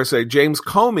day before yesterday, James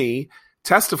Comey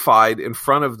testified in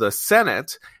front of the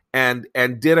Senate and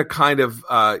did a kind of,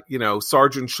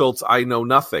 Sergeant Schultz, I know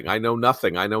nothing.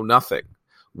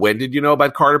 When did you know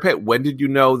about Carter Page? When did you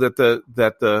know that the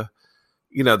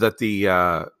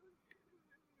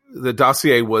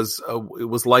dossier was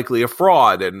likely a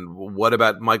fraud? And what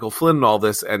about Michael Flynn and all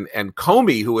this? And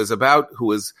Comey, who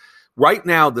is right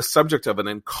now the subject of an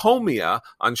encomia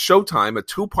on Showtime, a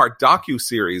 2-part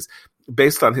docuseries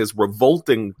based on his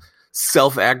revolting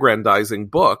self-aggrandizing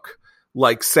book,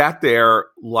 sat there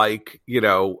one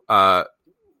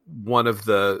of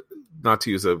the, not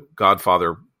to use a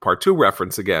Godfather Part 2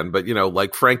 reference again, but,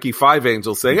 like Frankie Five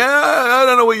Angel saying, I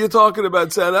don't know what you're talking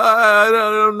about, Seth. I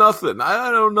don't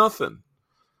know nothing.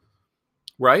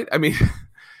 Right? I mean,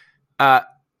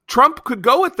 Trump could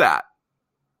go with that,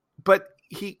 but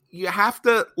you have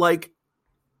to,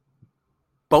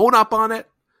 bone up on it,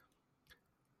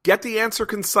 get the answer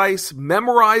concise,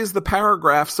 memorize the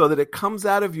paragraph so that it comes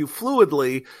out of you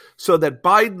fluidly, so that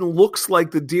Biden looks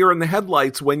like the deer in the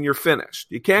headlights when you're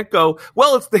finished. You can't go,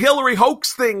 well, it's the Hillary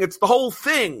hoax thing. It's the whole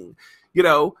thing.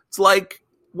 It's like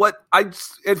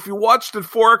if you watched at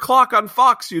 4:00 on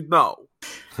Fox, you'd know.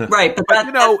 Right,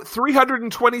 but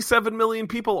 327 million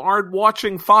people aren't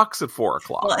watching Fox at 4:00.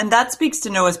 Well, and that speaks to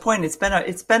Noah's point. It's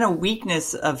been a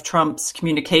weakness of Trump's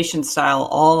communication style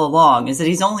all along. Is that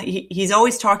he's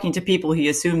always talking to people he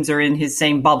assumes are in his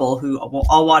same bubble, who will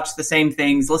all watch the same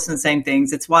things, listen to the same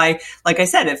things. It's why, like I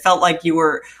said, it felt like you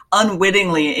were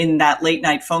unwittingly in that late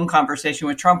night phone conversation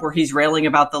with Trump, where he's railing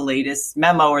about the latest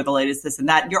memo or the latest this and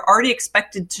that. You're already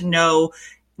expected to know,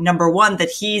 number one, that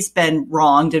he's been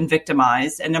wronged and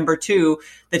victimized, and number two,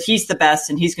 that he's the best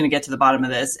and he's going to get to the bottom of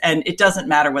this. And it doesn't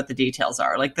matter what the details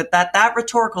are. Like that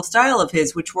rhetorical style of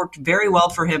his, which worked very well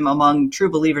for him among true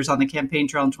believers on the campaign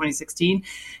trail in 2016,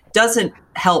 doesn't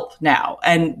help now.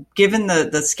 And given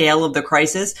the scale of the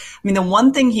crisis, I mean, the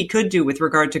one thing he could do with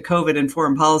regard to COVID and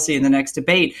foreign policy in the next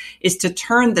debate is to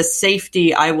turn the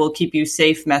safety, I will keep you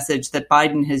safe message that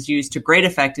Biden has used to great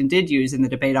effect and did use in the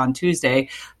debate on Tuesday,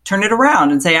 turn it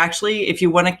around and say, actually, if you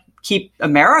want to keep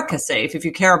America safe, if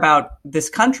you care about this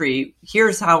country,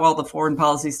 here's how all the foreign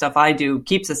policy stuff I do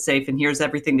keeps us safe, and here's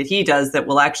everything that he does that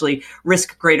will actually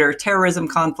risk greater terrorism,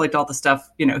 conflict, all the stuff.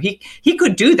 He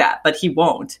could do that, but he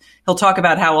won't. He'll talk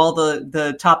about how all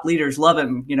the top leaders love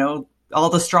him, all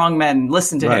the strong men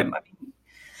listen to him.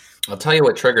 I'll tell you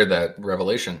what triggered that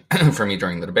revelation for me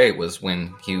during the debate was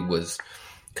when he was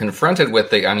confronted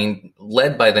with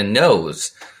led by the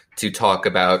nose to talk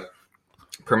about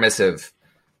permissive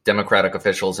Democratic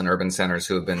officials in urban centers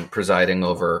who have been presiding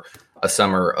over a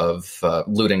summer of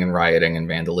looting and rioting and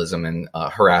vandalism and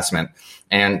harassment.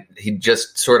 And he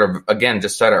just sort of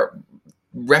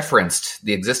referenced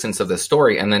the existence of this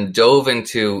story and then dove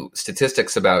into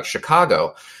statistics about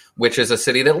Chicago, which is a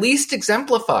city that least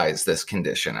exemplifies this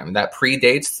condition. I mean, that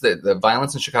predates the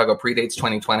violence in Chicago predates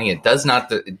 2020. It does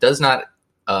not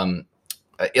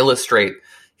illustrate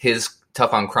his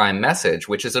tough on crime message,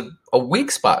 which is a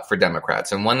weak spot for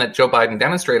Democrats, and one that Joe Biden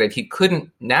demonstrated he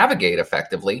couldn't navigate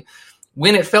effectively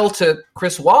when it fell to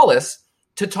Chris Wallace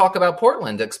to talk about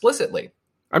Portland explicitly.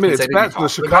 I mean, it's bad for the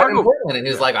Chicago. Portland, and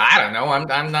he's like, I don't know,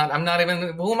 I'm not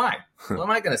even. Who am I? What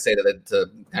am I going to say to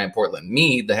guy in Portland?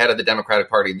 Me, the head of the Democratic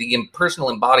Party, the personal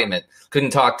embodiment, couldn't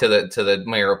talk to the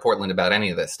mayor of Portland about any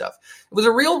of this stuff. It was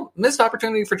a real missed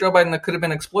opportunity for Joe Biden that could have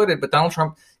been exploited, but Donald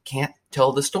Trump can't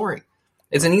tell the story.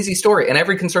 It's an easy story. And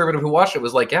every conservative who watched it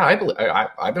was like, yeah,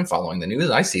 I've been following the news.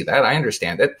 I see that. I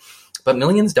understand it. But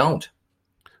millions don't.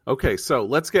 Okay, so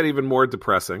let's get even more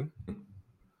depressing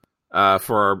for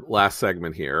our last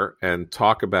segment here and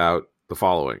talk about the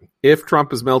following. If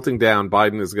Trump is melting down,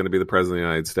 Biden is going to be the president of the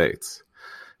United States.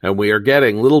 And we are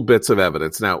getting little bits of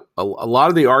evidence. Now, a lot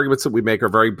of the arguments that we make are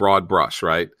very broad brush,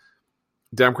 right?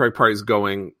 Democratic Party is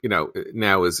going,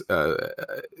 now is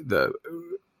the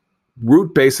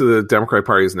root base of the Democratic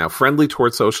Party is now friendly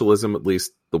towards socialism, at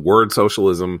least the word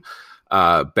socialism,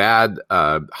 bad,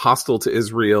 hostile to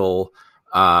Israel,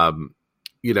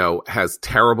 has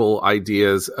terrible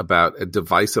ideas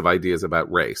divisive ideas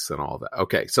about race and all that.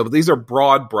 Okay, so these are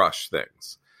broad brush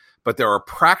things, but there are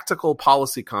practical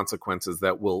policy consequences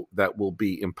that will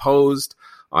be imposed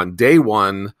on day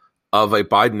one of a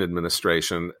Biden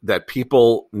administration that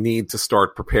people need to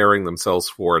start preparing themselves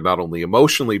for, not only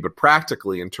emotionally, but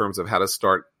practically in terms of how to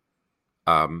start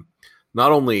not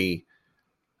only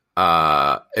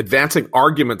advancing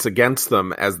arguments against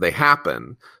them as they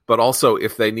happen, but also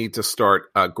if they need to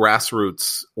start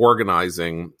grassroots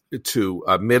organizing to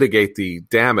mitigate the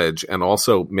damage and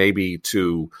also maybe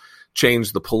to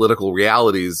change the political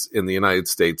realities in the United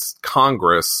States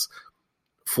Congress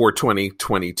for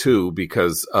 2022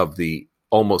 because of the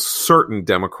almost certain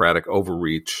Democratic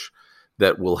overreach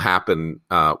that will happen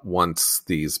once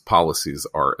these policies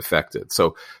are effected.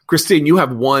 So, Christine, you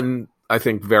have one, I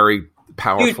think, very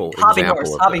powerful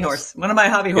example hobby horse. One of my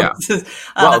hobby horses.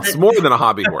 Yeah. Well, it's more than a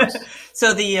hobby horse.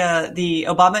 So the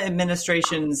Obama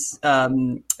administration's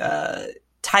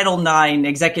Title IX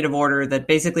executive order that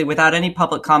basically, without any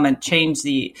public comment, changed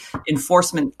the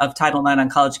enforcement of Title IX on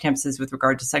college campuses with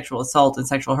regard to sexual assault and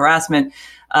sexual harassment,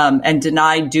 and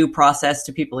denied due process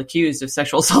to people accused of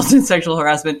sexual assault and sexual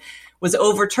harassment, was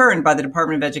overturned by the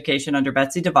Department of Education under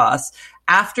Betsy DeVos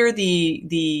after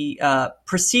the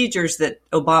procedures that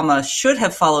Obama should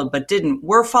have followed but didn't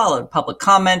were followed. Public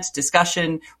comment,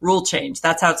 discussion, rule change.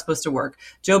 That's how it's supposed to work.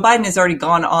 Joe Biden has already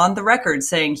gone on the record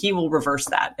saying he will reverse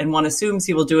that, and one assumes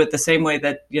he will do it the same way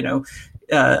that,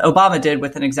 Obama did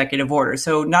with an executive order.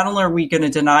 So not only are we going to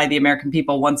deny the American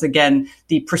people, once again,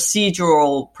 the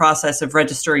procedural process of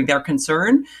registering their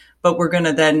concern, but we're going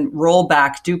to then roll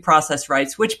back due process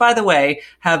rights, which, by the way,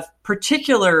 have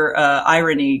particular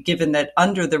irony, given that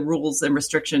under the rules and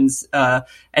restrictions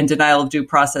and denial of due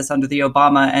process under the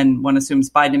Obama and one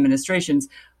assumes Biden administrations,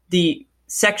 the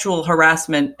sexual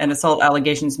harassment and assault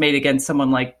allegations made against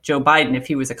someone like Joe Biden, if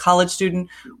he was a college student,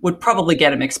 would probably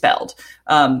get him expelled.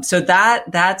 So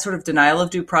that sort of denial of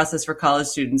due process for college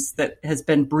students that has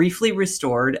been briefly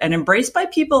restored and embraced by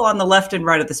people on the left and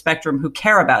right of the spectrum who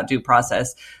care about due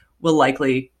process will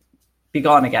likely be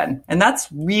gone again. And that's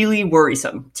really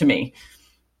worrisome to me.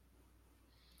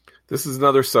 This is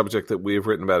another subject that we have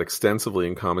written about extensively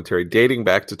in commentary, dating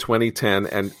back to 2010.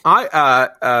 And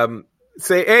I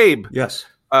say, Abe, yes,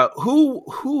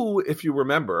 who, if you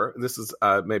remember, this is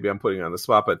maybe I'm putting you on the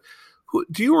spot, but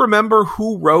do you remember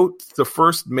who wrote the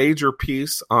first major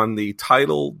piece on the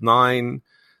Title IX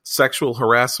sexual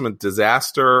harassment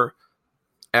disaster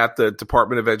at the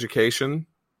Department of Education?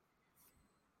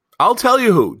 I'll tell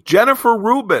you who. Jennifer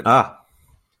Rubin.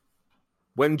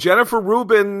 When Jennifer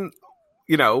Rubin,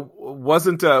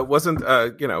 wasn't kowtowing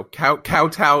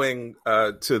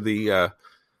to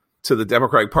the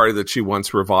Democratic Party that she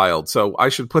once reviled. So I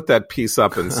should put that piece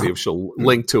up and see if she'll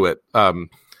link to it,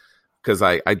 because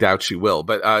I doubt she will.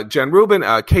 But Jen Rubin,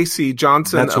 Casey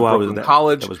Johnson of Brooklyn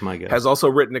College, was my guess, has also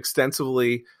written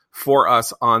extensively for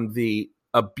us on the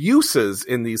abuses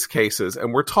in these cases.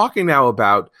 And we're talking now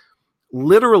about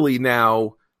literally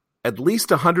now at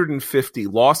least 150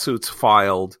 lawsuits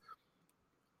filed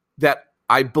that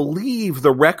I believe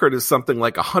the record is something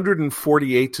like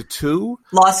 148-2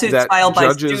 lawsuits filed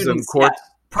by students, and courts,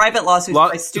 private lawsuits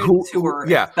by students who were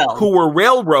expelled. Who were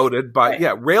railroaded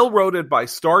by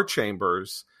Star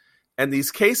Chambers, and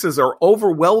these cases are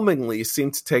overwhelmingly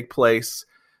seem to take place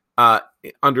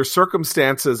under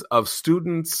circumstances of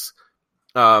students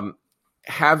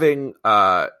having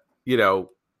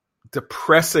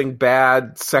depressing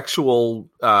bad sexual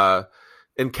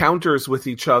encounters with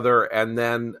each other, and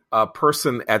then a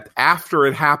person after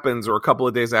it happens or a couple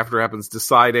of days after it happens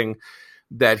deciding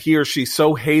that he or she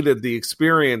so hated the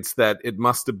experience that it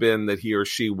must have been that he or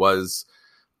she was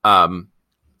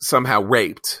somehow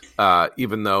raped,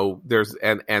 even though there's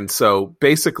and so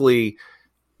basically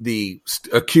the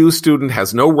accused student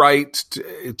has no right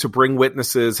to bring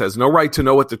witnesses, has no right to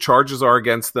know what the charges are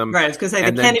against them. Right, because they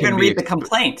can't even read the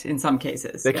complaint in some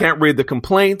cases. They can't read the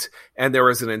complaint, and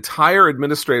there is an entire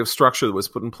administrative structure that was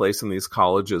put in place in these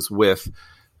colleges with,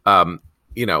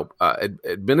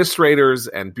 administrators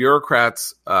and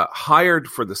bureaucrats hired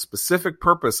for the specific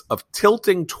purpose of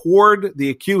tilting toward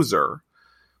the accuser,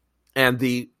 and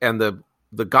the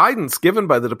guidance given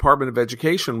by the Department of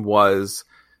Education was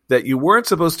that you weren't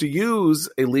supposed to use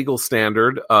a legal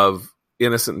standard of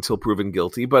innocent until proven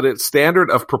guilty, but a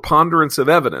standard of preponderance of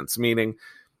evidence, meaning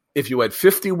if you had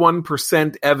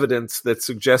 51% evidence that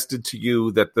suggested to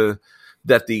you that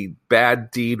the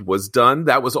bad deed was done,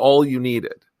 that was all you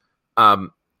needed.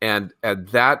 And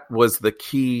that was the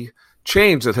key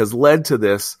change that has led to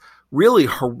this really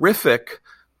horrific,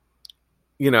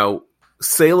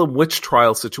 Salem witch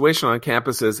trial situation on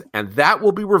campuses, and that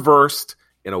will be reversed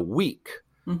in a week.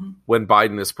 Mm-hmm. When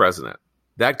Biden is president.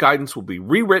 That guidance will be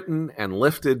rewritten and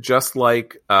lifted, just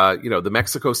like the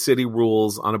Mexico City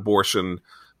rules on abortion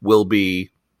will be,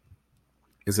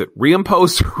 is it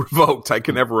reimposed or revoked? I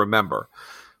can never remember.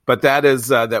 But that is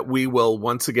that we will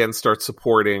once again start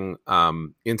supporting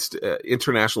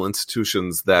international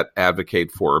institutions that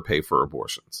advocate for or pay for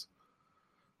abortions.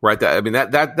 Right.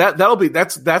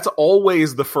 That's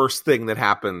always the first thing that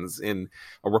happens in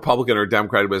a Republican or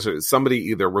Democratic administration. Somebody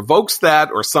either revokes that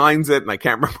or signs it, and I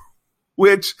can't remember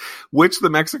which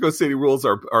the Mexico City rules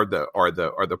are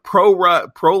the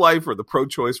pro-life or the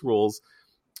pro-choice rules,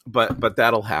 but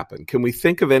that'll happen. Can we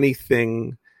think of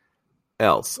anything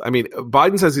else? I mean,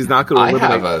 Biden says he's not going to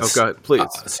eliminate. Go ahead, please.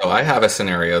 So I have a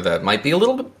scenario that might be a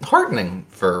little bit heartening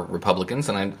for Republicans,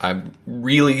 and I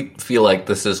really feel like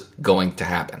this is going to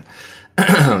happen.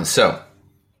 So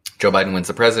Joe Biden wins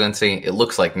the presidency. It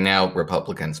looks like now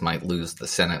Republicans might lose the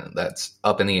Senate. That's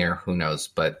up in the air. Who knows?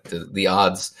 But the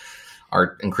odds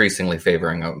are increasingly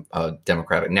favoring a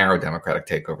narrow Democratic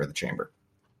takeover of the chamber.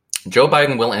 Joe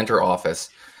Biden will enter office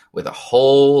with a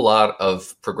whole lot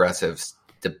of progressives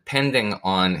depending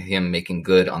on him making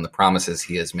good on the promises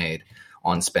he has made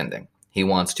on spending. He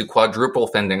wants to quadruple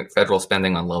federal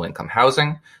spending on low-income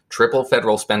housing, triple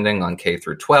federal spending on K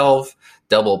through 12,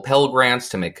 double Pell Grants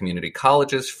to make community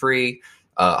colleges free,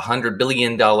 a $100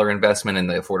 billion investment in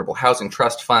the Affordable Housing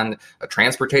Trust Fund, a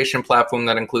transportation platform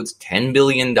that includes $10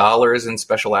 billion in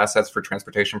special assets for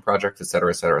transportation projects, et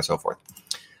cetera, so forth.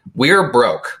 We're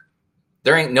broke.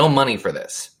 There ain't no money for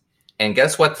this. And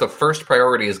guess what? The first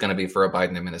priority is going to be for a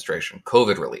Biden administration,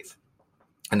 COVID relief.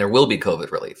 And there will be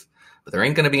COVID relief, but there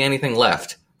ain't going to be anything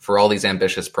left for all these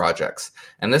ambitious projects.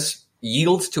 And this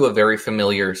yields to a very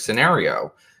familiar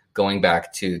scenario going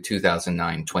back to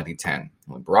 2009, 2010,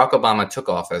 when Barack Obama took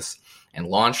office and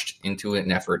launched into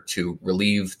an effort to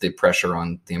relieve the pressure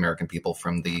on the American people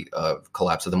from the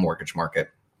collapse of the mortgage market,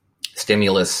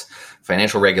 stimulus,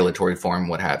 financial regulatory reform,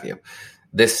 what have you.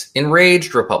 This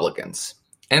enraged Republicans,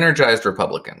 energized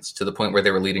Republicans to the point where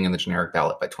they were leading in the generic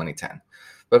ballot by 2010.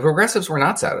 But progressives were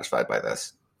not satisfied by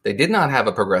this. They did not have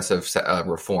a progressive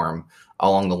reform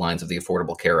along the lines of the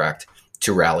Affordable Care Act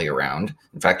to rally around.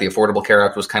 In fact, the Affordable Care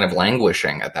Act was kind of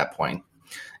languishing at that point.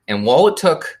 And all it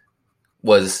took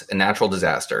was a natural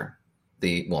disaster,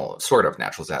 sort of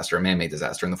natural disaster, a man-made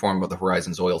disaster in the form of the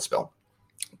Horizons oil spill,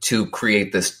 to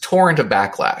create this torrent of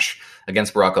backlash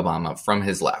against Barack Obama from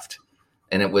his left.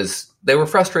 And they were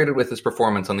frustrated with his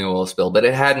performance on the oil spill, but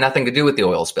it had nothing to do with the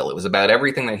oil spill. It was about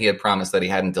everything that he had promised that he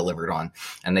hadn't delivered on,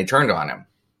 and they turned on him.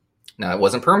 Now, it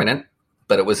wasn't permanent,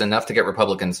 but it was enough to get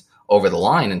Republicans over the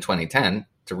line in 2010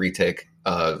 to retake,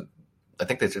 I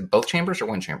think they took both chambers or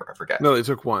one chamber, I forget. No, they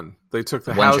took one. They took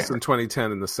the House in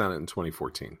 2010 and the Senate in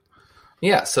 2014.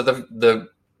 Yeah, so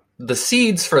the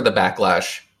seeds for the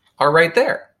backlash are right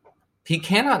there. He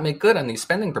cannot make good on these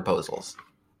spending proposals.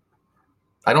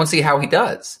 I don't see how he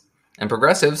does. And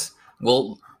progressives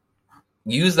will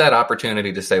use that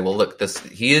opportunity to say, well, look,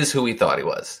 he is who we thought he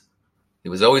was. He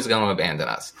was always going to abandon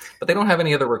us. But they don't have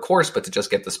any other recourse but to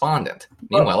just get despondent.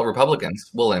 Meanwhile,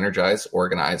 Republicans will energize,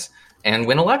 organize, and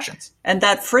win elections. And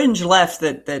that fringe left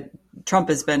that Trump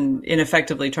has been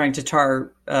ineffectively trying to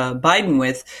tar Biden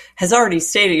with has already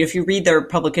stated, if you read their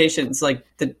publications like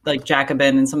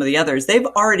Jacobin and some of the others, they've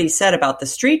already said about the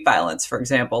street violence, for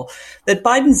example, that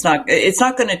it's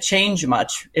not going to change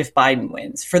much if Biden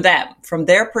wins for them, from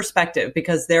their perspective,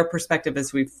 because their perspective,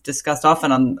 as we've discussed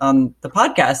often on the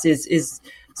podcast, is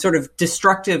sort of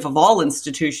destructive of all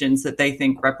institutions that they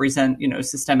think represent,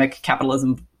 systemic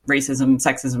capitalism, racism,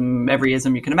 sexism, every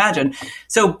ism you can imagine.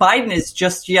 So Biden is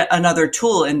just yet another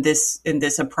tool in this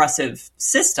oppressive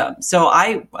system. So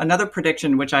another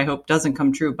prediction, which I hope doesn't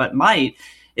come true, but might,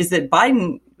 is that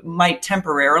Biden might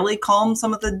temporarily calm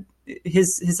some of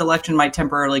his election might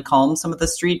temporarily calm some of the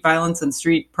street violence and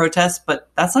street protests,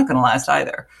 but that's not going to last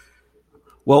either.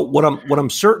 Well, what I'm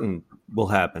certain will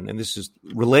happen, and this is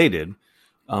related,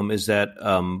 is that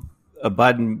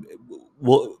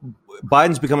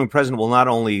Biden's becoming president will not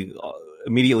only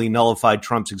immediately nullify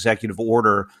Trump's executive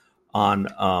order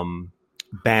on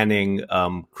banning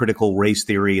critical race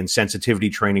theory and sensitivity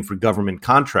training for government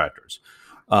contractors,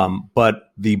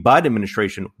 but the Biden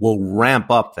administration will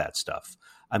ramp up that stuff.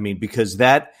 I mean, because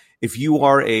if you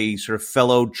are a sort of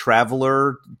fellow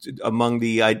traveler among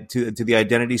the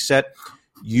identity set,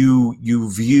 you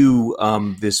view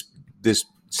this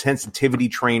sensitivity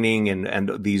training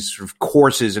and these sort of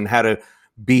courses and how to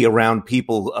be around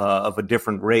people of a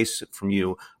different race from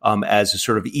you as a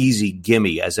sort of easy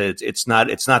gimme, it's not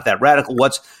that radical.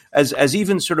 As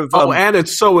even sort of and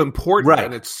it's so important, right?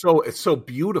 And it's so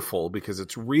beautiful because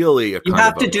it's really you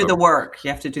have to do the work.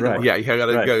 You have to do the work. Yeah, you got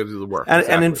to do the work.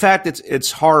 And in fact,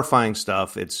 it's horrifying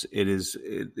stuff. There's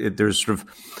sort of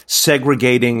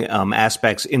segregating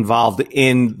aspects involved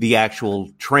in the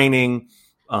actual training.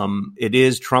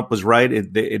 Trump was right.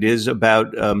 It is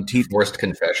about forced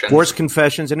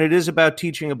confessions, and it is about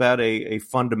teaching about a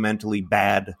fundamentally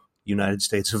bad United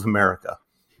States of America.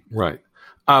 Right.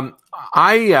 I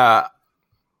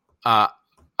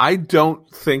don't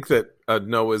think that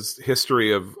Noah's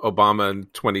history of Obama in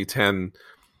 2010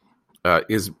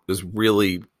 is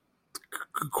really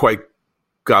quite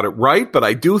got it right, but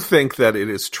I do think that it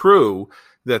is true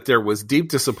that there was deep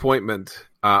disappointment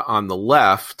on the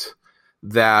left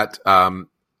that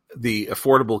the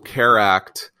Affordable Care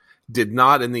Act did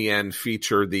not in the end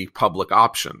feature the public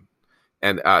option.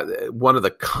 And one of the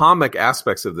comic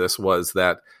aspects of this was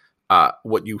that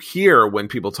what you hear when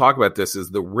people talk about this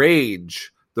is the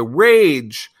rage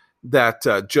that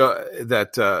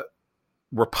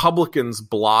Republicans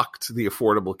blocked the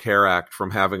Affordable Care Act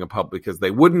from having a public because they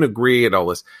wouldn't agree and all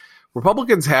this.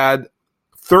 Republicans had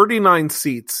 39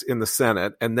 seats in the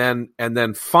Senate and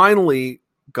then finally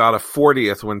got a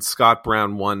 40th when Scott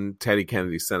Brown won Teddy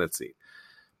Kennedy's Senate seat.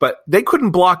 But they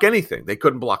couldn't block anything. They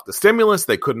couldn't block the stimulus.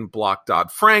 They couldn't block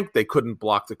Dodd-Frank. They couldn't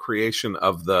block the creation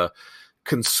of the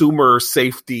consumer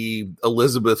safety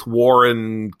Elizabeth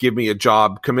Warren give me a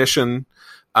job commission.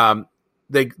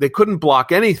 They couldn't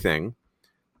block anything.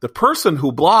 The person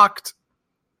who blocked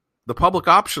the public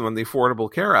option on the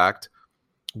Affordable Care Act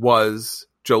was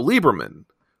Joe Lieberman,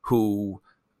 who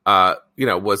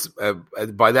was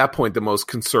by that point the most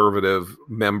conservative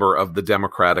member of the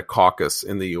Democratic caucus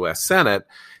in the U.S. Senate,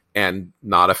 and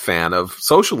not a fan of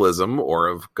socialism or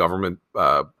of government,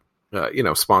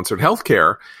 sponsored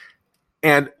healthcare.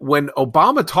 And when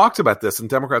Obama talked about this, and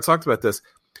Democrats talked about this,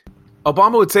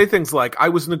 Obama would say things like, "I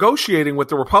was negotiating with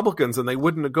the Republicans, and they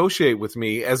wouldn't negotiate with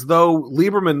me," as though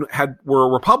Lieberman were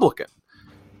a Republican.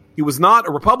 He was not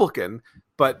a Republican.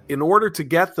 But in order to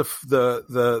get the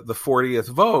 40th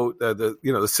vote,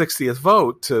 the 60th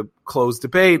vote to close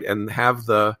debate and have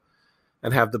the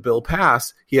bill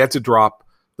pass, he had to drop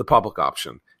the public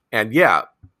option. And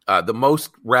the most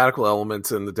radical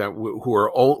elements in who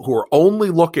are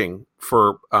only looking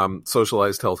for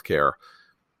socialized health care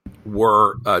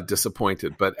were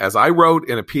disappointed. But as I wrote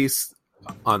in a piece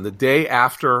on the day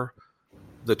after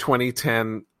the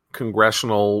 2010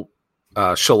 congressional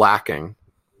shellacking,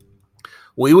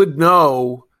 we would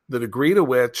know the degree to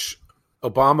which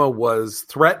Obama was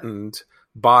threatened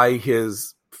by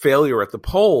his failure at the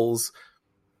polls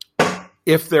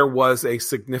if there was a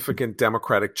significant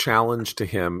Democratic challenge to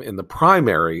him in the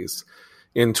primaries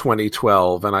in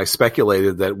 2012. And I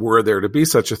speculated that were there to be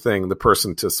such a thing, the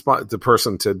person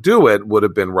to do it would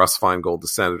have been Russ Feingold, the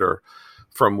senator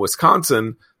from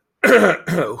Wisconsin,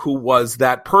 who was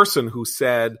that person who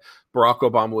said Barack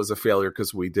Obama was a failure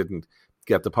because we didn't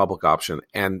get the public option.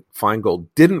 And Feingold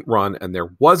didn't run, and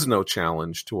there was no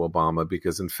challenge to Obama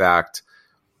because, in fact,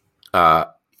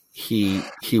 he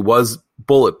was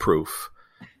bulletproof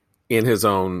in his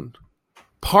own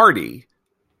party.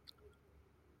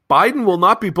 Biden will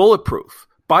not be bulletproof.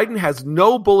 Biden has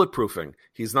no bulletproofing.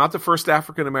 He's not the first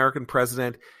African-American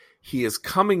president. He is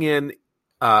coming in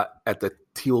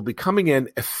he will be coming in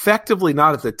effectively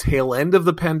not at the tail end of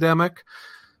the pandemic,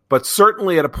 but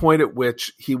certainly at a point at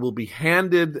which he will be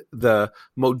handed the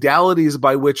modalities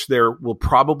by which there will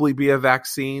probably be a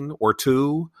vaccine or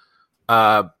two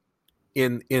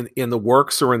in the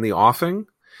works or in the offing.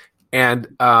 And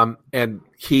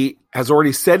he has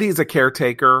already said he's a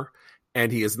caretaker,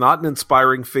 and he is not an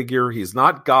inspiring figure. He's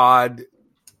not God,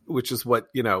 which is what,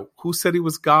 who said he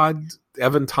was God?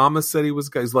 Evan Thomas said he was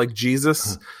God. He's like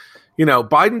Jesus.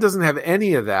 Biden doesn't have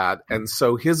any of that. And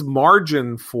so his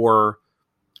margin for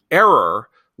error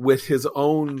with his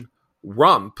own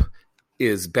rump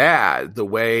is bad. The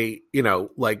way,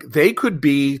 they could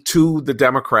be to the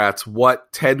Democrats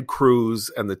what Ted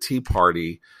Cruz and the Tea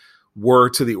Party were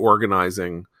to the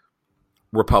organizing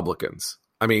Republicans.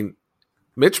 I mean,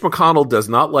 Mitch McConnell does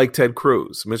not like Ted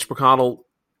Cruz. Mitch McConnell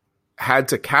had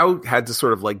to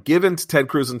sort of give in to Ted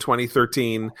Cruz in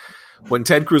 2013 when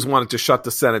Ted Cruz wanted to shut the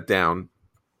Senate down,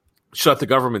 shut the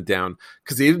government down,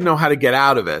 because he didn't know how to get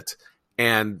out of it.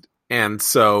 And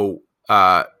so,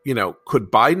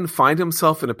 could Biden find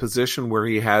himself in a position where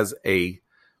he has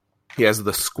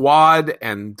the squad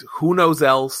and who knows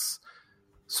else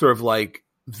sort of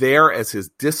there as his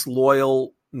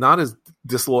disloyal, not his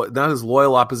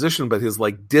loyal opposition, but his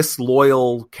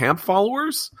disloyal camp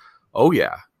followers? Oh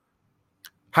yeah.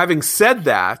 Having said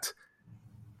that,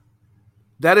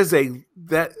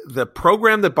 the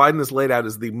program that Biden has laid out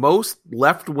is the most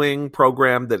left-wing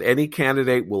program that any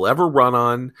candidate will ever run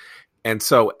on. And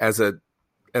so as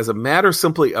a matter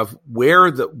simply of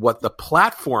what the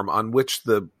platform on which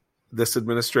this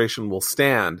administration will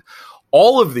stand,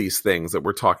 all of these things that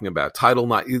we're talking about,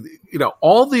 Title IX,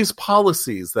 all these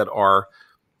policies that are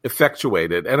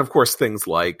effectuated, and of course things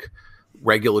like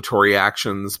regulatory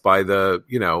actions by the,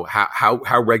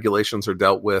 how regulations are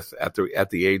dealt with at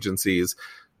the agencies,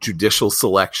 judicial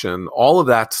selection, all of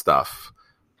that stuff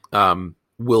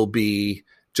will be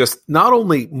just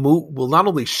will not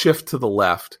only shift to the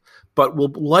left, but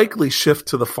will likely shift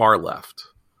to the far left.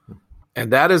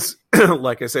 And that is,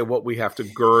 like I say, what we have to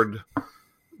gird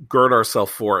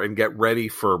ourselves for and get ready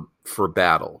for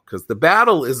battle. Because the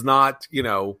battle is not,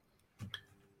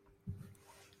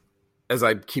 as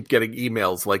I keep getting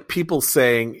emails, people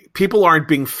saying people aren't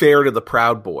being fair to the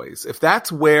Proud Boys. If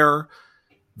that's where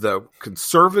the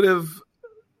conservative,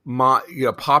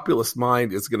 populist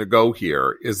mind is going to go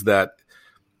here, is that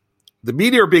the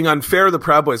media are being unfair to the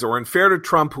Proud Boys or unfair to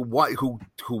Trump, who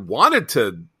wanted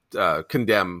to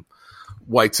condemn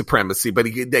white supremacy, but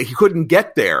he couldn't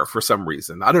get there for some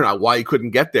reason. I don't know why he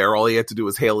couldn't get there. All he had to do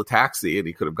was hail a taxi and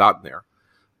he could have gotten there.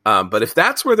 But if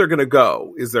that's where they're going to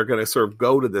go, is they're going to sort of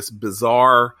go to this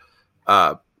bizarre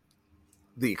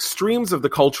the extremes of the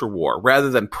culture war rather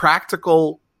than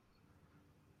practical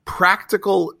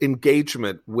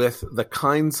engagement with the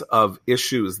kinds of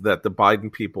issues that the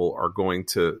Biden people are going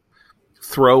to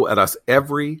throw at us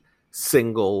every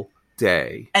single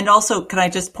day. And also, can I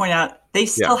just point out, they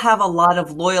still have a lot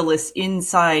of loyalists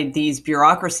inside these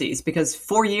bureaucracies, because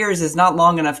 4 years is not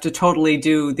long enough to totally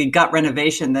do the gut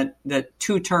renovation that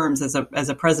 2 terms as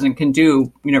a president can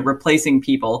do, replacing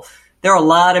people. There are a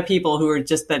lot of people who have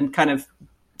just been kind of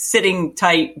sitting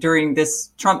tight during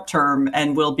this Trump term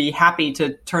and will be happy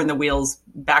to turn the wheels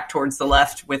back towards the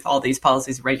left with all these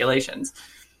policies and regulations.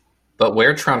 But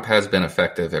where Trump has been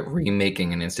effective at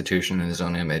remaking an institution in his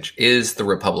own image is the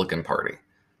Republican Party.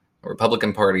 The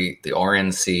Republican Party, the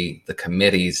RNC, the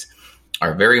committees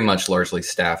are very much largely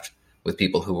staffed with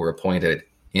people who were appointed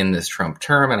in this Trump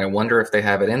term. And I wonder if they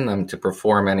have it in them to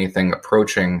perform anything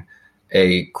approaching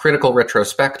a critical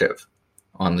retrospective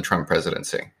on the Trump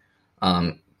presidency,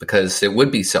 because it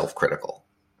would be self-critical.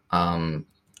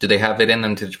 Do they have it in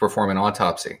them to perform an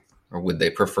autopsy? Or would they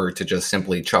prefer to just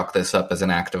simply chalk this up as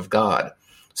an act of God,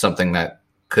 something that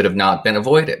could have not been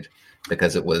avoided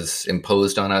because it was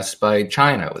imposed on us by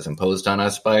China, it was imposed on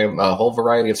us by a whole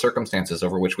variety of circumstances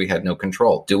over which we had no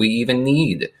control? Do we even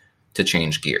need to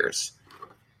change gears?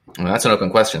 Well, that's an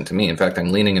open question to me. In fact,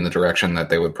 I'm leaning in the direction that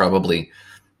they would probably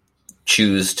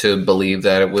choose to believe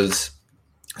that it was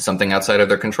something outside of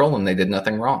their control and they did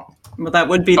nothing wrong. Well, that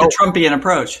would be the Trumpian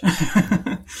approach.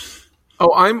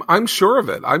 Oh, I'm sure of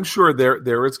it. I'm sure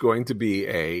there is going to be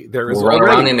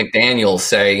Ronnie McDaniel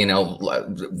say,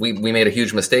 we made a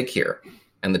huge mistake here,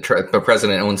 and the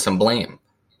president owns some blame.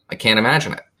 I can't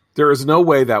imagine it. There is no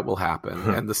way that will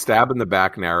happen, and the stab in the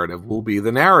back narrative will be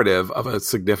the narrative of a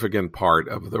significant part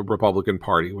of the Republican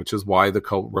Party, which is why the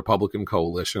Republican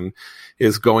coalition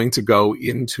is going to go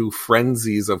into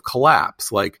frenzies of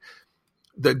collapse. Like,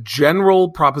 the general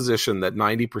proposition that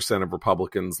 90% of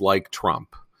Republicans like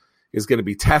Trump is going to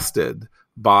be tested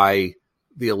by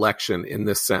the election in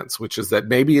this sense, which is that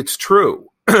maybe it's true,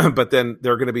 but then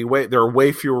there are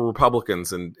way fewer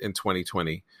Republicans in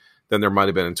 2020 than there might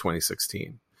have been in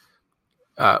 2016.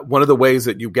 One of the ways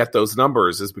that you get those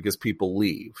numbers is because people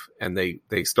leave and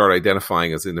they start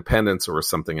identifying as independents or as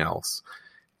something else.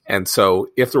 And so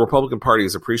if the Republican Party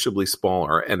is appreciably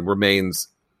smaller and remains,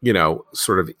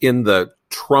 sort of in the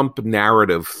Trump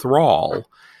narrative thrall,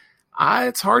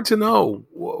 it's hard to know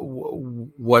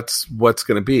what's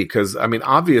going to be, because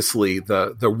obviously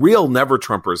the real never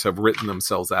Trumpers have written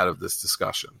themselves out of this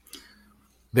discussion.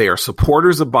 They are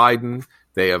supporters of Biden.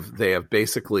 They have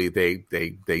basically they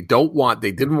didn't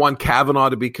want Kavanaugh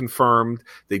to be confirmed.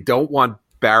 They don't want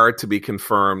Barrett to be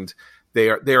confirmed. They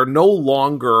are no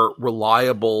longer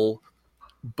reliable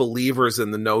believers in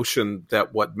the notion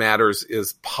that what matters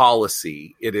is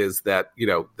policy. It is that,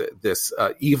 this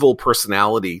evil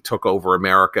personality took over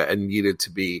America and needed to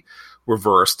be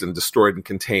reversed and destroyed and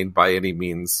contained by any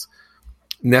means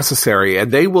necessary.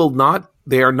 And they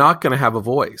are not going to have a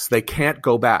voice. They can't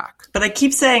go back. But I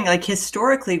keep saying,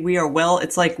 historically, we are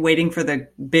it's like waiting for the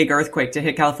big earthquake to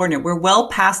hit California. We're well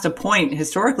past a point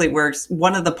historically where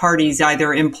one of the parties either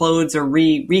implodes or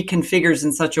reconfigures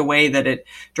in such a way that it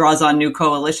draws on new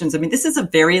coalitions. This is a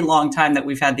very long time that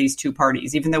we've had these two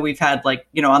parties, even though we've had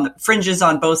on the fringes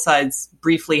on both sides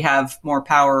briefly have more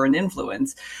power and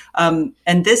influence. And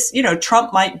this,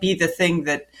 Trump might be the thing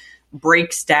that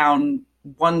breaks down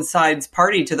one side's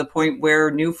party to the point where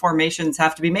new formations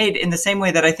have to be made, in the same way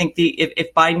that I think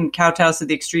if Biden kowtows to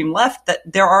the extreme left, that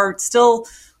there are still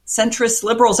centrist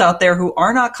liberals out there who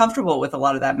are not comfortable with a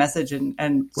lot of that message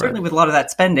and certainly with a lot of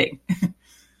that spending.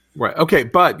 Right. Okay.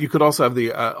 But you could also have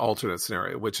the alternate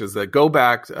scenario, which is that go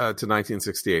back to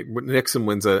 1968. Nixon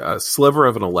wins a sliver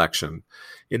of an election.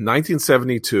 In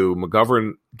 1972,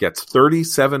 McGovern gets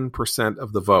 37%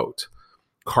 of the vote.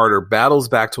 Carter battles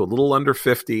back to a little under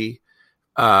 50.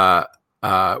 Then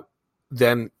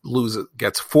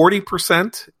gets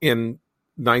 40% in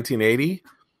 1980.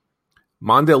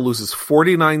 Mondale loses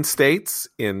 49 states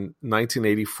in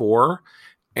 1984,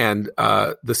 and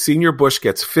the senior Bush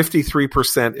gets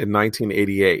 53% in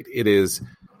 1988. It is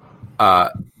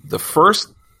the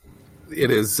first.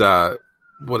 It is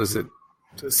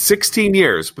 16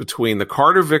 years between the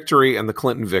Carter victory and the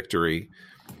Clinton victory,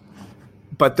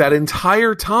 but that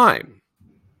entire time,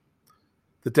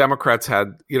 the Democrats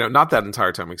had, not that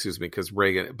entire time, because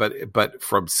Reagan, but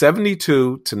from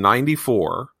 72 to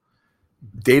 94,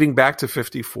 dating back to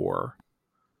 54,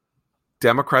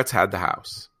 Democrats had the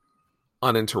House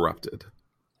uninterrupted.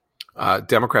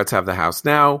 Democrats have the House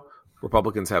now.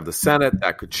 Republicans have the Senate.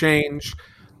 That could change.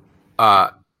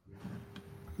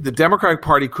 the Democratic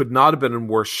Party could not have been in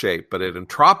worse shape, but it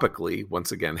entropically,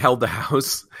 once again, held the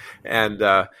House and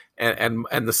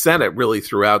the Senate really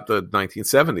throughout the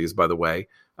 1970s, by the way,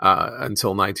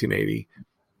 until 1980.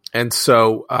 And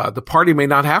so the party may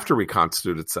not have to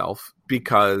reconstitute itself,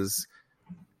 because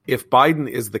if Biden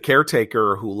is the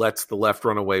caretaker who lets the left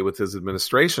run away with his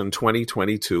administration,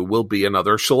 2022 will be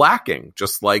another shellacking,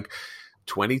 just like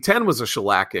 2010 was a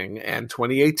shellacking, and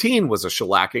 2018 was a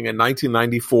shellacking, and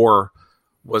 1994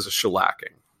 was a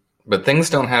shellacking. But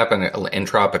things don't happen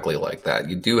entropically like that.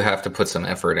 You do have to put some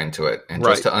effort into it. And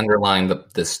just to underline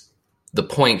the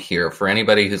point here, for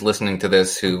anybody who's listening to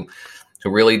this who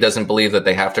really doesn't believe that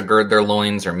they have to gird their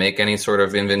loins or make any sort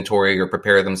of inventory or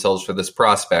prepare themselves for this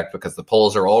prospect because the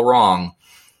polls are all wrong,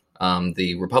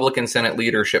 the Republican Senate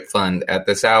Leadership Fund at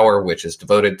this hour, which is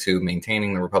devoted to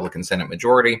maintaining the Republican Senate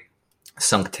majority,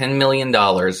 sunk $10 million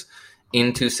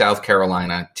into South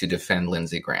Carolina to defend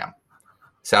Lindsey Graham.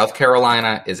 South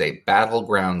Carolina is a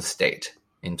battleground state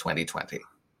in 2020.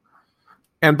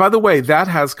 And by the way, that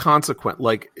has consequence.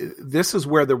 Like, this is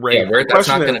where the race. Yeah, that's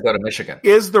not going to go to Michigan.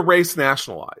 Is the race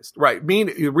nationalized? Right.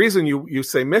 The reason you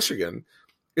say Michigan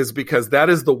is because that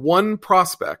is the one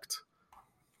prospect,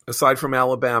 aside from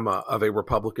Alabama, of a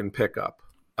Republican pickup.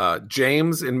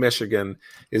 James in Michigan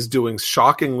is doing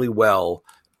shockingly well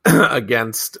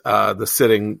against the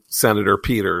sitting Senator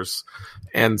Peters.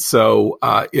 And so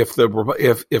if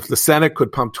the Senate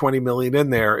could pump $20 million in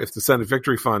there, if the Senate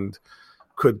Victory Fund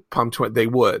could pump 20, they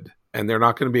would, and they're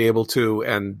not going to be able to.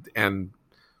 And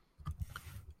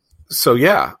so,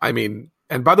 yeah, I mean,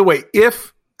 and by the way,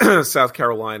 if South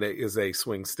Carolina is a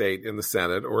swing state in the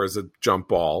Senate or is a jump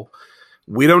ball,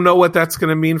 we don't know what that's going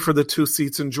to mean for the 2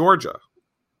 seats in Georgia.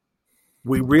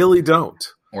 We really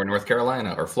don't. Or North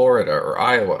Carolina, or Florida, or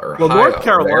Iowa, or Ohio, North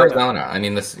Carolina, or Arizona. I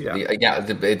mean,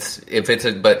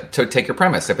 but to take your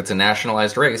premise, if it's a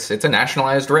nationalized race, it's a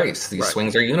nationalized race. These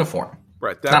swings are uniform.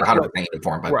 Right. It's not 100%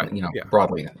 uniform, but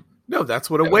broadly. No, that's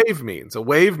what a wave means. A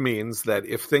wave means that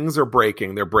if things are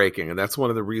breaking, they're breaking, and that's one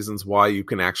of the reasons why you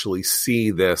can actually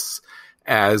see this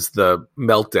as the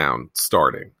meltdown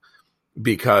starting,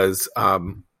 because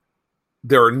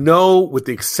there are with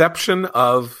the exception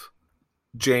of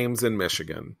James in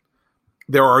Michigan,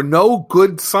 there are no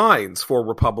good signs for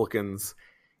Republicans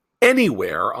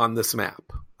anywhere on this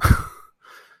map.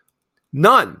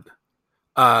 None.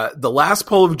 The last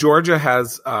poll of Georgia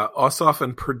has Ossoff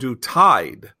and Perdue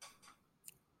tied.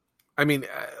 I mean,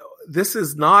 this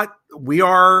is not. We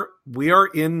are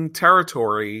in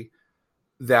territory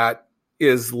that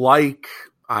is like,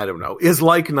 I don't know, is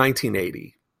like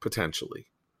 1980 potentially,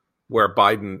 where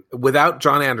Biden, without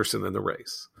John Anderson in the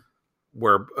race,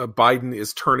 where Biden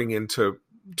is turning into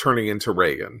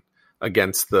Reagan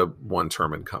against the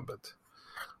one-term incumbent.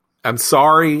 I'm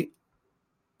sorry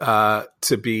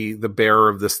to be the bearer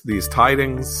of these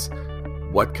tidings.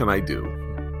 What can I do?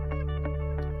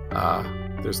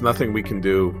 There's nothing we can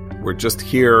do. We're just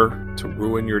here to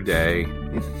ruin your day.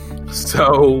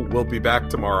 So we'll be back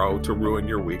tomorrow to ruin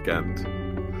your weekend.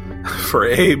 For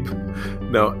Abe,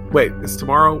 no, wait, it's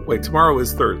tomorrow? Wait, tomorrow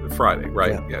is Friday,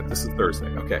 right? Yeah, this is Thursday.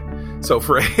 Okay. So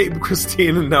for Abe,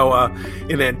 Christine, and Noah,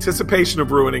 in anticipation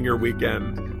of ruining your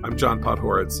weekend, I'm John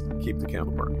Podhoretz. Keep the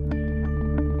candle burning.